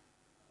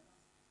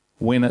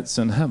when it's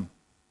in him.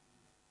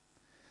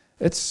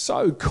 It's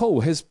so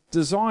cool. His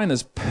design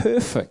is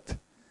perfect.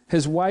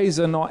 His ways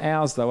are not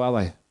ours though,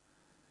 are they?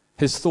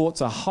 His thoughts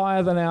are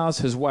higher than ours.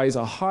 His ways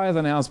are higher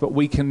than ours, but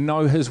we can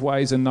know his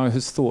ways and know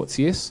his thoughts,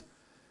 yes?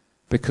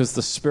 because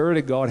the Spirit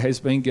of God has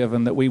been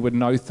given that we would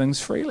know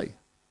things freely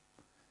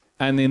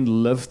and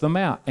then live them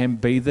out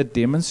and be the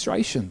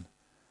demonstration.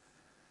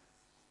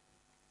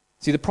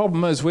 See, the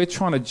problem is we're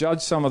trying to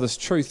judge some of this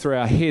truth through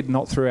our head,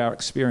 not through our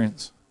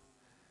experience.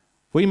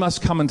 We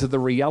must come into the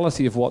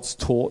reality of what's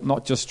taught,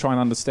 not just try and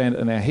understand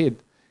it in our head,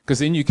 because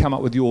then you come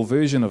up with your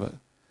version of it.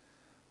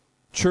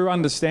 True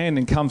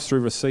understanding comes through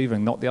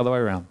receiving, not the other way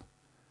around.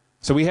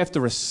 So we have to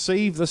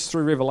receive this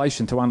through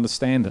revelation to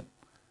understand it,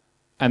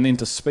 and then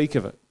to speak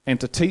of it, and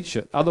to teach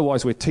it.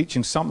 Otherwise, we're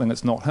teaching something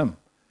that's not Him.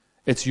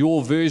 It's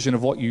your version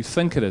of what you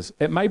think it is.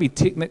 It may be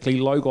technically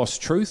Logos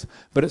truth,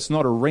 but it's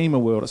not a Rhema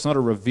word. It's not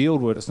a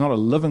revealed word. It's not a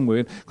living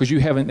word, because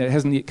it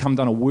hasn't yet come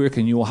done a work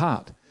in your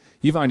heart.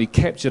 You've only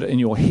captured it in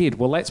your head.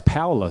 Well, that's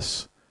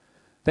powerless.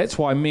 That's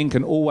why men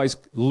can always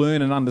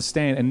learn and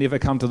understand and never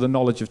come to the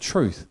knowledge of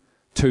truth.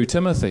 2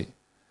 Timothy.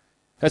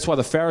 That's why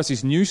the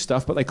Pharisees knew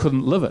stuff, but they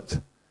couldn't live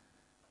it.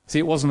 See,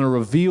 it wasn't a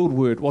revealed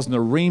word. It wasn't a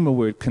Rhema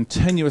word,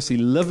 continuously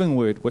living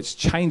word, which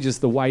changes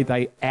the way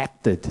they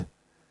acted.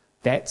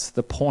 That's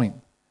the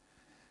point.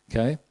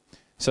 Okay?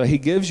 So he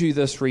gives you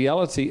this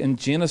reality in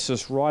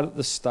Genesis right at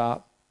the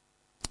start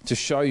to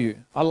show you.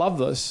 I love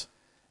this.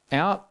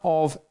 Out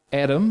of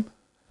Adam,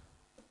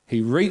 he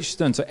reached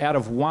into, out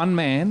of one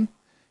man,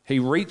 he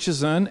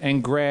reaches in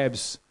and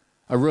grabs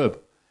a rib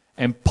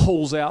and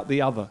pulls out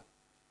the other.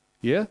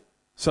 Yeah?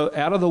 So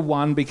out of the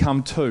one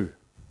become two.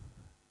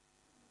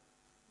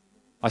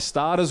 I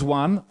start as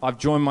one, I've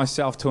joined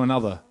myself to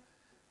another.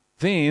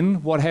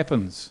 Then what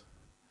happens?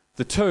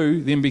 The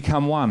two then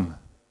become one.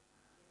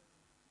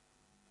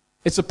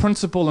 It's a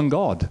principle in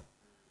God.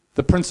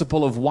 The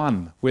principle of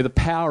one, where the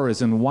power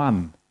is in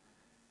one.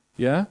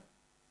 Yeah?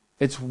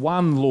 It's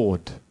one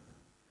Lord.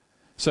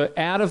 So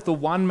out of the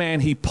one man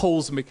he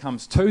pulls and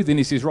becomes two, then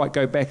he says, right,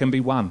 go back and be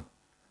one.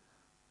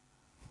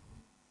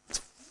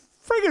 It's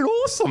friggin'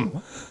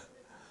 awesome.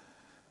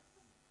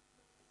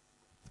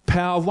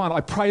 Power of one.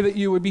 I pray that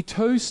you would be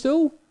two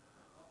still.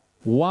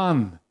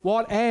 One.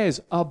 What as?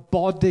 A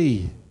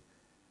body.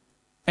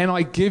 And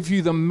I give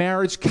you the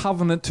marriage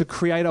covenant to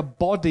create a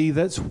body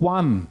that's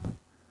one.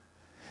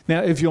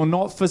 Now, if you're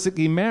not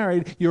physically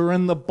married, you're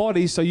in the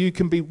body so you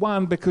can be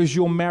one because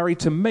you're married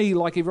to me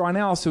like everyone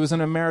else who is in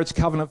a marriage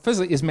covenant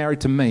physically is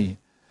married to me.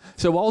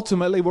 So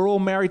ultimately, we're all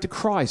married to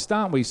Christ,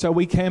 aren't we? So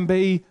we can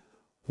be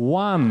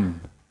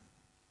one.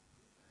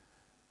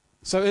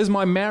 So is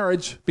my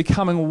marriage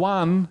becoming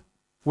one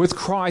with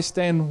Christ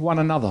and one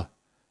another?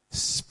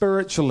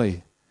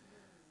 Spiritually.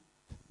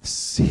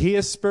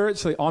 Here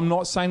spiritually, I'm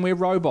not saying we're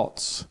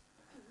robots.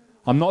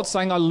 I'm not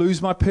saying I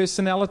lose my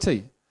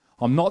personality.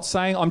 I'm not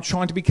saying I'm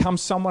trying to become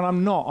someone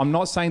I'm not. I'm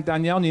not saying,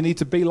 Danielle, you need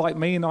to be like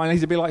me and I need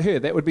to be like her.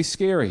 That would be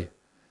scary.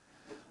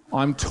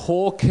 I'm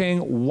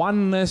talking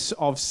oneness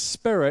of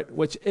spirit,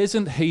 which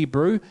isn't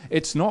Hebrew.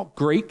 It's not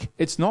Greek.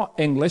 It's not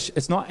English.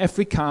 It's not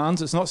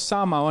Afrikaans. It's not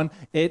Samoan.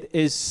 It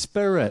is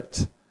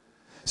spirit.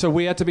 So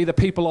we are to be the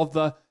people of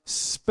the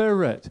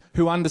Spirit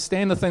who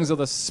understand the things of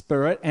the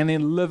Spirit and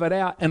then live it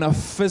out in a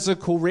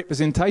physical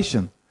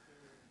representation.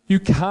 You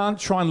can't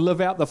try and live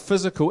out the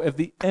physical if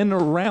the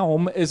inner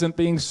realm isn't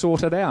being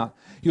sorted out.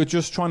 You're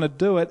just trying to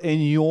do it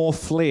in your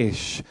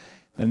flesh.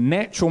 The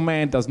natural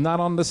man does not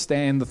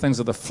understand the things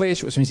of the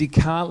flesh, which means he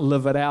can't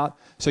live it out.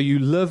 So you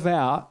live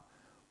out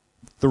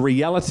the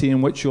reality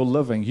in which you're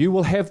living. You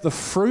will have the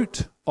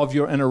fruit of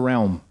your inner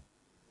realm.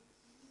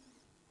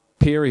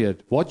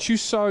 Period. What you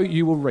sow,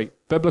 you will reap.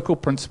 Biblical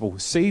principle.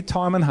 Seed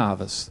time and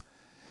harvest.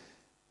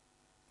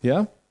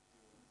 Yeah?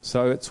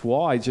 So it's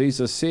why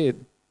Jesus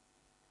said,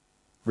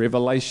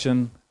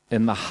 revelation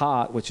in the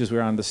heart, which is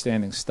where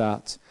understanding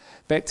starts.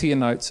 Back to your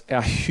notes.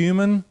 Our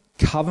human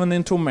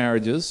covenantal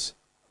marriages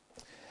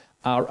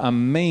are a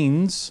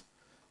means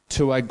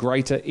to a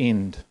greater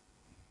end.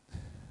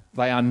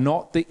 They are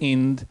not the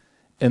end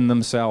in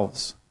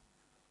themselves.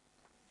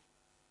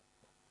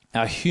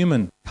 Our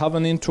human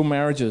covenantal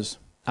marriages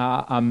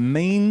are a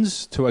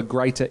means to a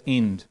greater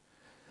end.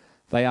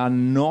 They are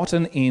not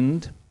an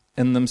end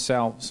in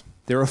themselves.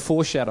 They're a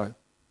foreshadow.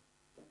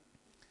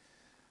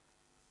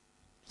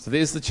 So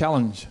there's the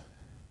challenge.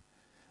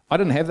 I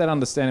didn't have that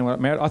understanding when I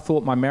married. I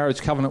thought my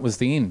marriage covenant was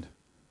the end.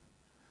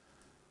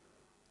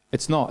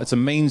 It's not. It's a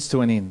means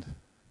to an end.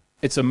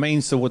 It's a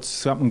means towards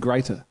something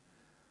greater.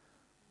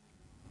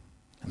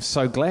 I'm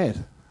so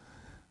glad.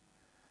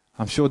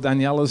 I'm sure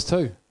Danielle is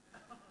too.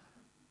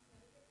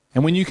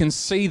 And when you can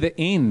see the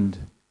end,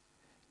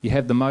 you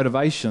have the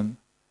motivation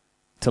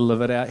to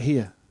live it out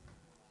here.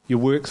 You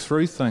work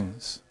through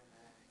things.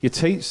 You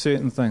teach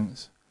certain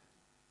things.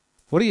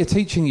 What are you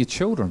teaching your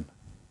children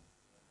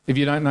if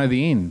you don't know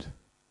the end?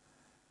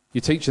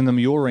 You're teaching them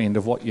your end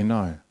of what you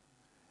know.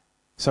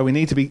 So we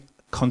need to be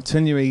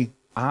continually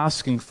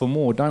asking for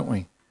more, don't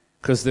we?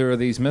 Because there are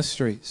these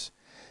mysteries.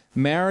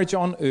 Marriage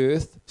on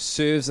earth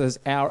serves as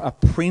our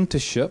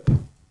apprenticeship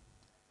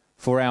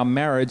for our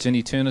marriage in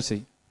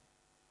eternity.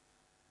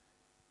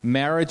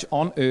 Marriage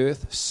on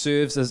earth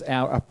serves as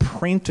our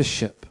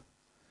apprenticeship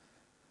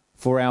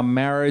for our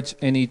marriage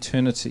in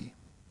eternity.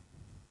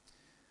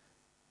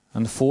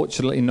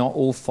 Unfortunately, not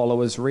all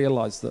followers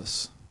realize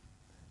this.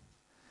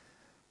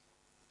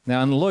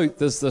 Now in Luke,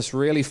 there's this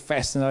really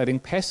fascinating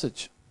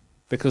passage,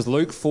 because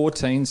Luke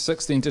 14,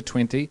 16 to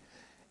 20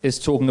 is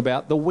talking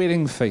about the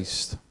wedding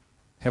feast.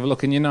 Have a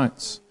look in your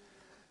notes.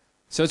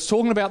 So it's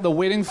talking about the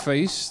wedding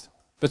feast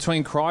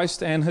between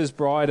Christ and his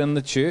bride in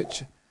the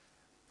church.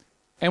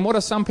 And what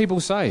do some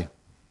people say?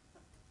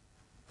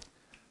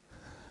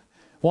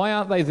 Why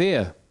aren't they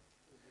there?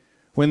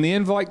 When the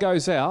invite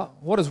goes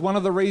out, what is one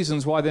of the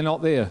reasons why they're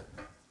not there?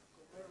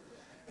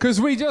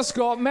 Because we just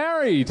got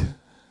married.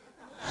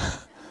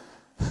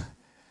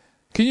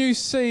 Can you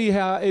see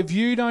how if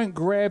you don't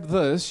grab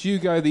this, you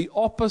go the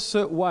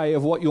opposite way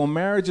of what your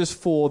marriage is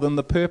for than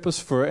the purpose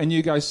for it, and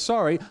you go,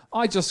 sorry,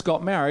 I just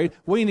got married,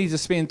 we need to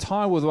spend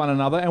time with one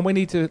another, and we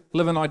need to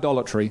live in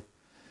idolatry.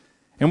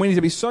 And we need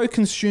to be so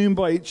consumed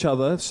by each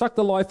other, suck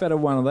the life out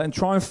of one another, and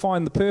try and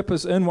find the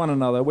purpose in one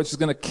another, which is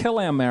going to kill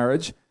our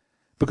marriage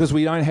because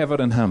we don't have it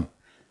in him.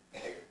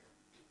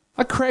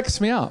 It cracks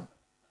me up.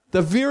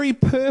 The very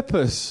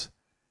purpose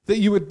that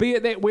you would be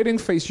at that wedding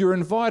feast, you're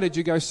invited,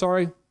 you go,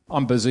 sorry,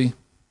 I'm busy.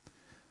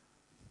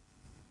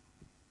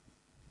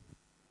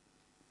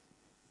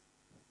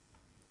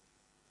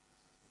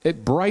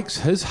 It breaks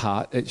his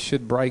heart, it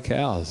should break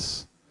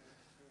ours.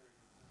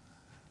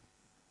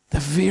 The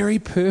very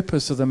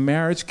purpose of the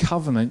marriage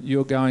covenant,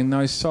 you're going,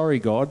 no, sorry,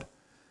 God,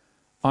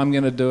 I'm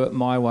going to do it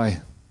my way,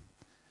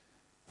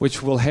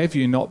 which will have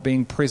you not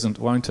being present,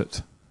 won't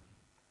it?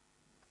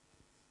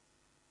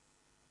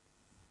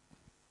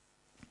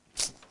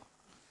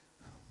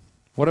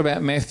 What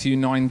about Matthew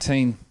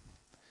 19?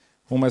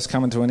 Almost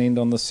coming to an end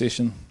on this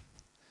session.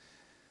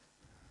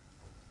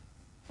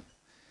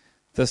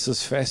 This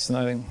is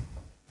fascinating.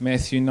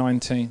 Matthew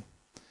 19,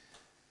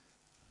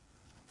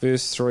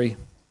 verse 3.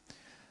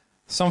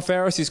 Some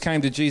Pharisees came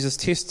to Jesus,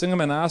 testing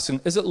him and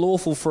asking, is it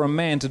lawful for a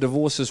man to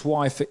divorce his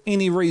wife for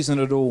any reason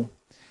at all?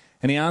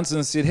 And he answered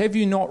and said, have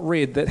you not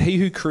read that he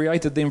who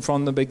created them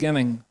from the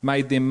beginning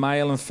made them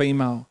male and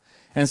female,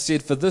 and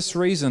said, for this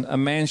reason a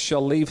man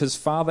shall leave his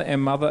father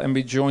and mother and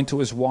be joined to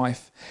his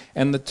wife,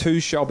 and the two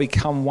shall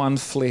become one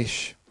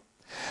flesh.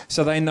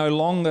 So they're no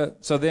longer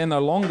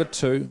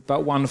two,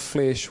 but one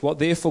flesh. What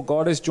therefore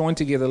God has joined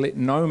together, let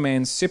no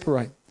man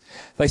separate.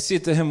 They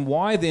said to him,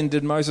 why then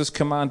did Moses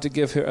command to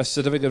give her a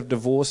certificate of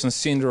divorce and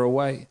send her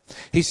away?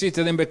 He said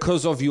to them,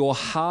 because of your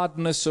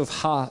hardness of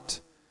heart,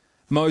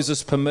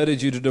 Moses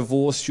permitted you to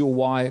divorce your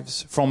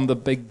wives. From the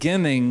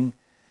beginning,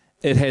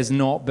 it has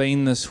not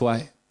been this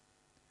way.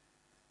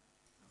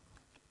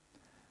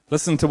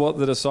 Listen to what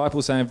the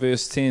disciples say in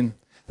verse 10.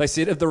 They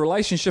said, if the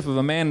relationship of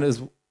a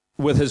man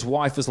with his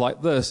wife is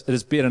like this, it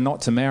is better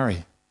not to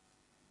marry.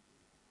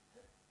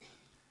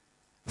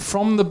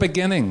 From the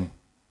beginning.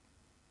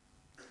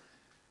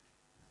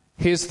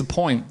 Here's the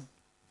point.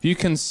 You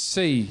can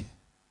see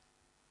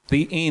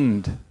the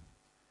end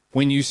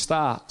when you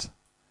start.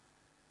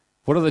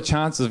 What are the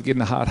chances of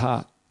getting a hard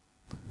heart?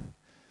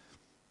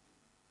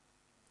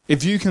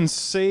 If you can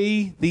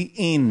see the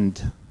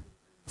end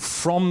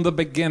from the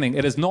beginning,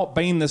 it has not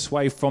been this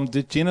way from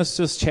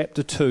Genesis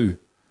chapter 2.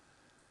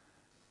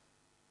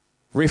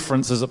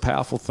 Reference is a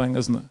powerful thing,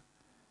 isn't it?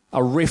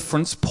 A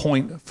reference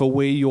point for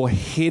where you're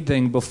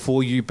heading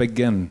before you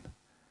begin.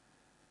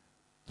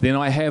 Then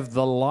I have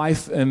the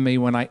life in me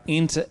when I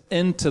enter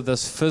into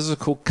this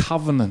physical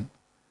covenant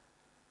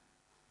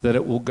that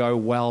it will go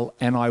well,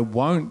 and I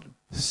won't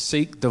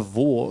seek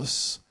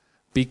divorce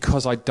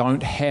because I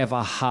don't have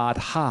a hard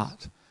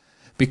heart.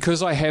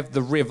 Because I have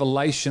the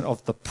revelation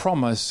of the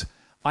promise,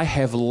 I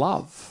have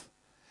love.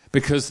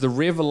 Because the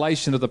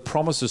revelation of the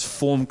promises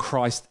form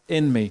Christ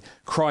in me.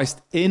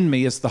 Christ in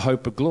me is the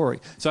hope of glory.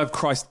 So if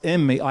Christ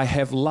in me, I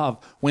have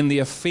love. When the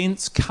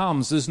offense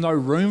comes, there's no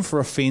room for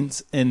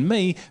offense in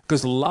me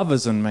because love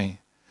is in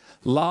me.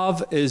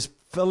 Love is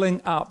filling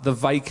up the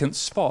vacant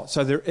spot.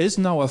 So there is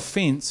no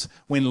offense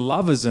when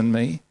love is in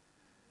me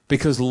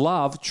because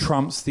love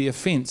trumps the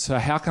offense. So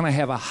how can I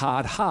have a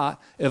hard heart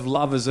if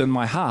love is in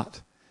my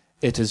heart?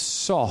 It is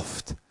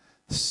soft,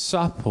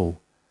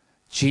 supple,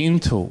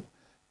 gentle,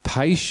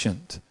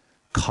 patient,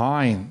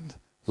 kind,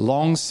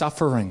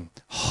 long-suffering,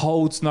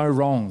 holds no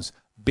wrongs,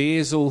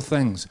 bears all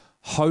things,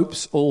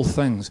 hopes all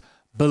things,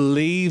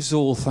 believes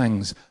all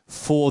things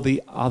for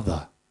the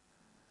other.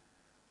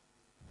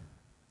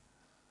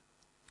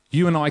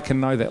 You and I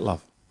can know that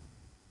love.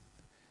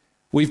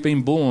 We've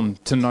been born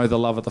to know the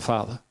love of the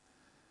Father.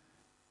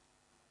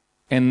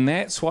 And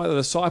that's why the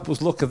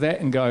disciples look at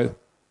that and go,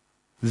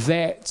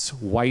 that's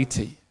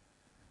weighty.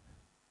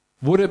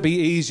 Would it be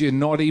easier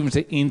not even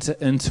to enter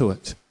into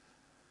it?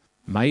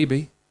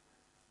 Maybe.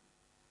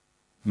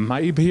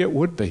 Maybe it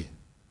would be.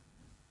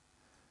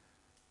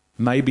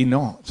 Maybe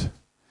not.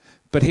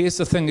 But here's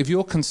the thing, if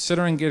you're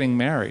considering getting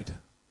married,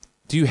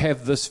 do you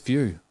have this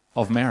view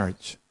of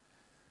marriage?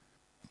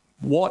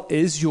 What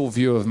is your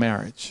view of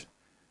marriage?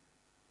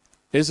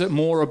 Is it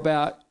more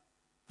about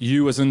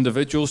you as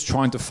individuals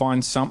trying to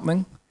find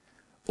something?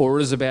 or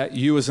it is about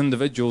you as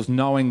individuals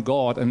knowing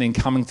God and then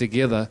coming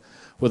together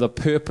with a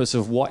purpose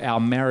of what our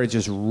marriage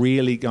is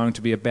really going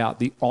to be about,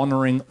 the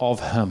honouring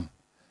of Him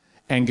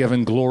and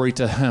giving glory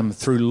to Him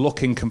through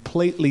looking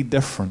completely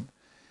different.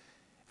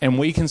 And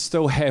we can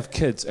still have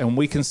kids, and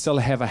we can still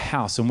have a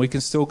house, and we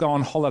can still go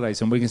on holidays,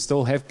 and we can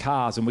still have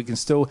cars, and we can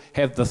still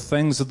have the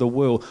things of the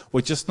world. We're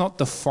just not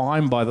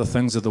defined by the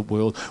things of the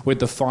world. We're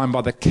defined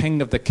by the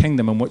King of the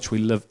kingdom in which we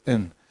live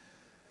in.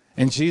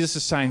 And Jesus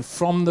is saying,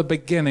 from the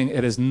beginning,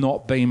 it has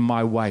not been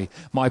my way.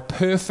 My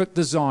perfect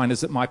design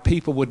is that my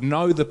people would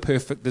know the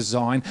perfect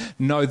design,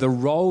 know the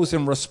roles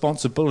and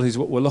responsibilities,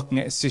 what we're looking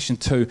at in session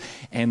 2,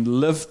 and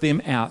live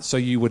them out so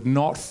you would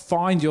not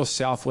find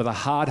yourself with a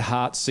hard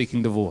heart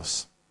seeking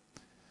divorce.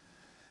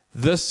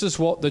 This is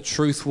what the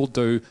truth will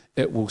do.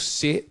 It will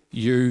set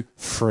you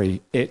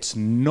free. It's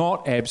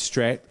not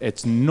abstract.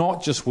 It's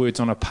not just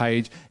words on a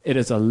page. It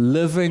is a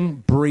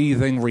living,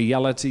 breathing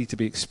reality to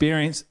be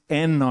experienced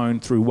and known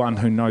through one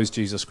who knows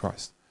Jesus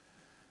Christ.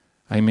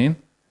 Amen?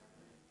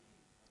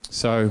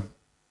 So,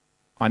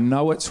 I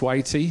know it's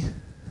weighty,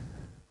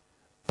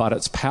 but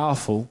it's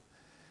powerful,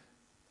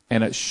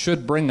 and it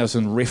should bring us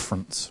in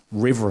reverence.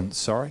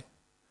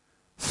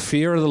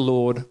 Fear of the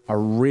Lord, a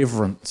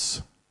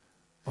reverence.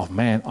 Oh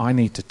man, I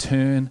need to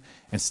turn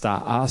and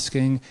start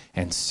asking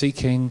and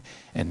seeking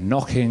and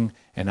knocking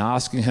and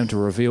asking Him to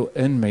reveal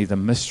in me the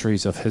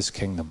mysteries of His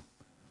kingdom.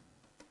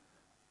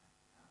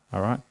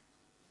 All right?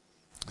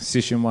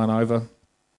 Session 1 over.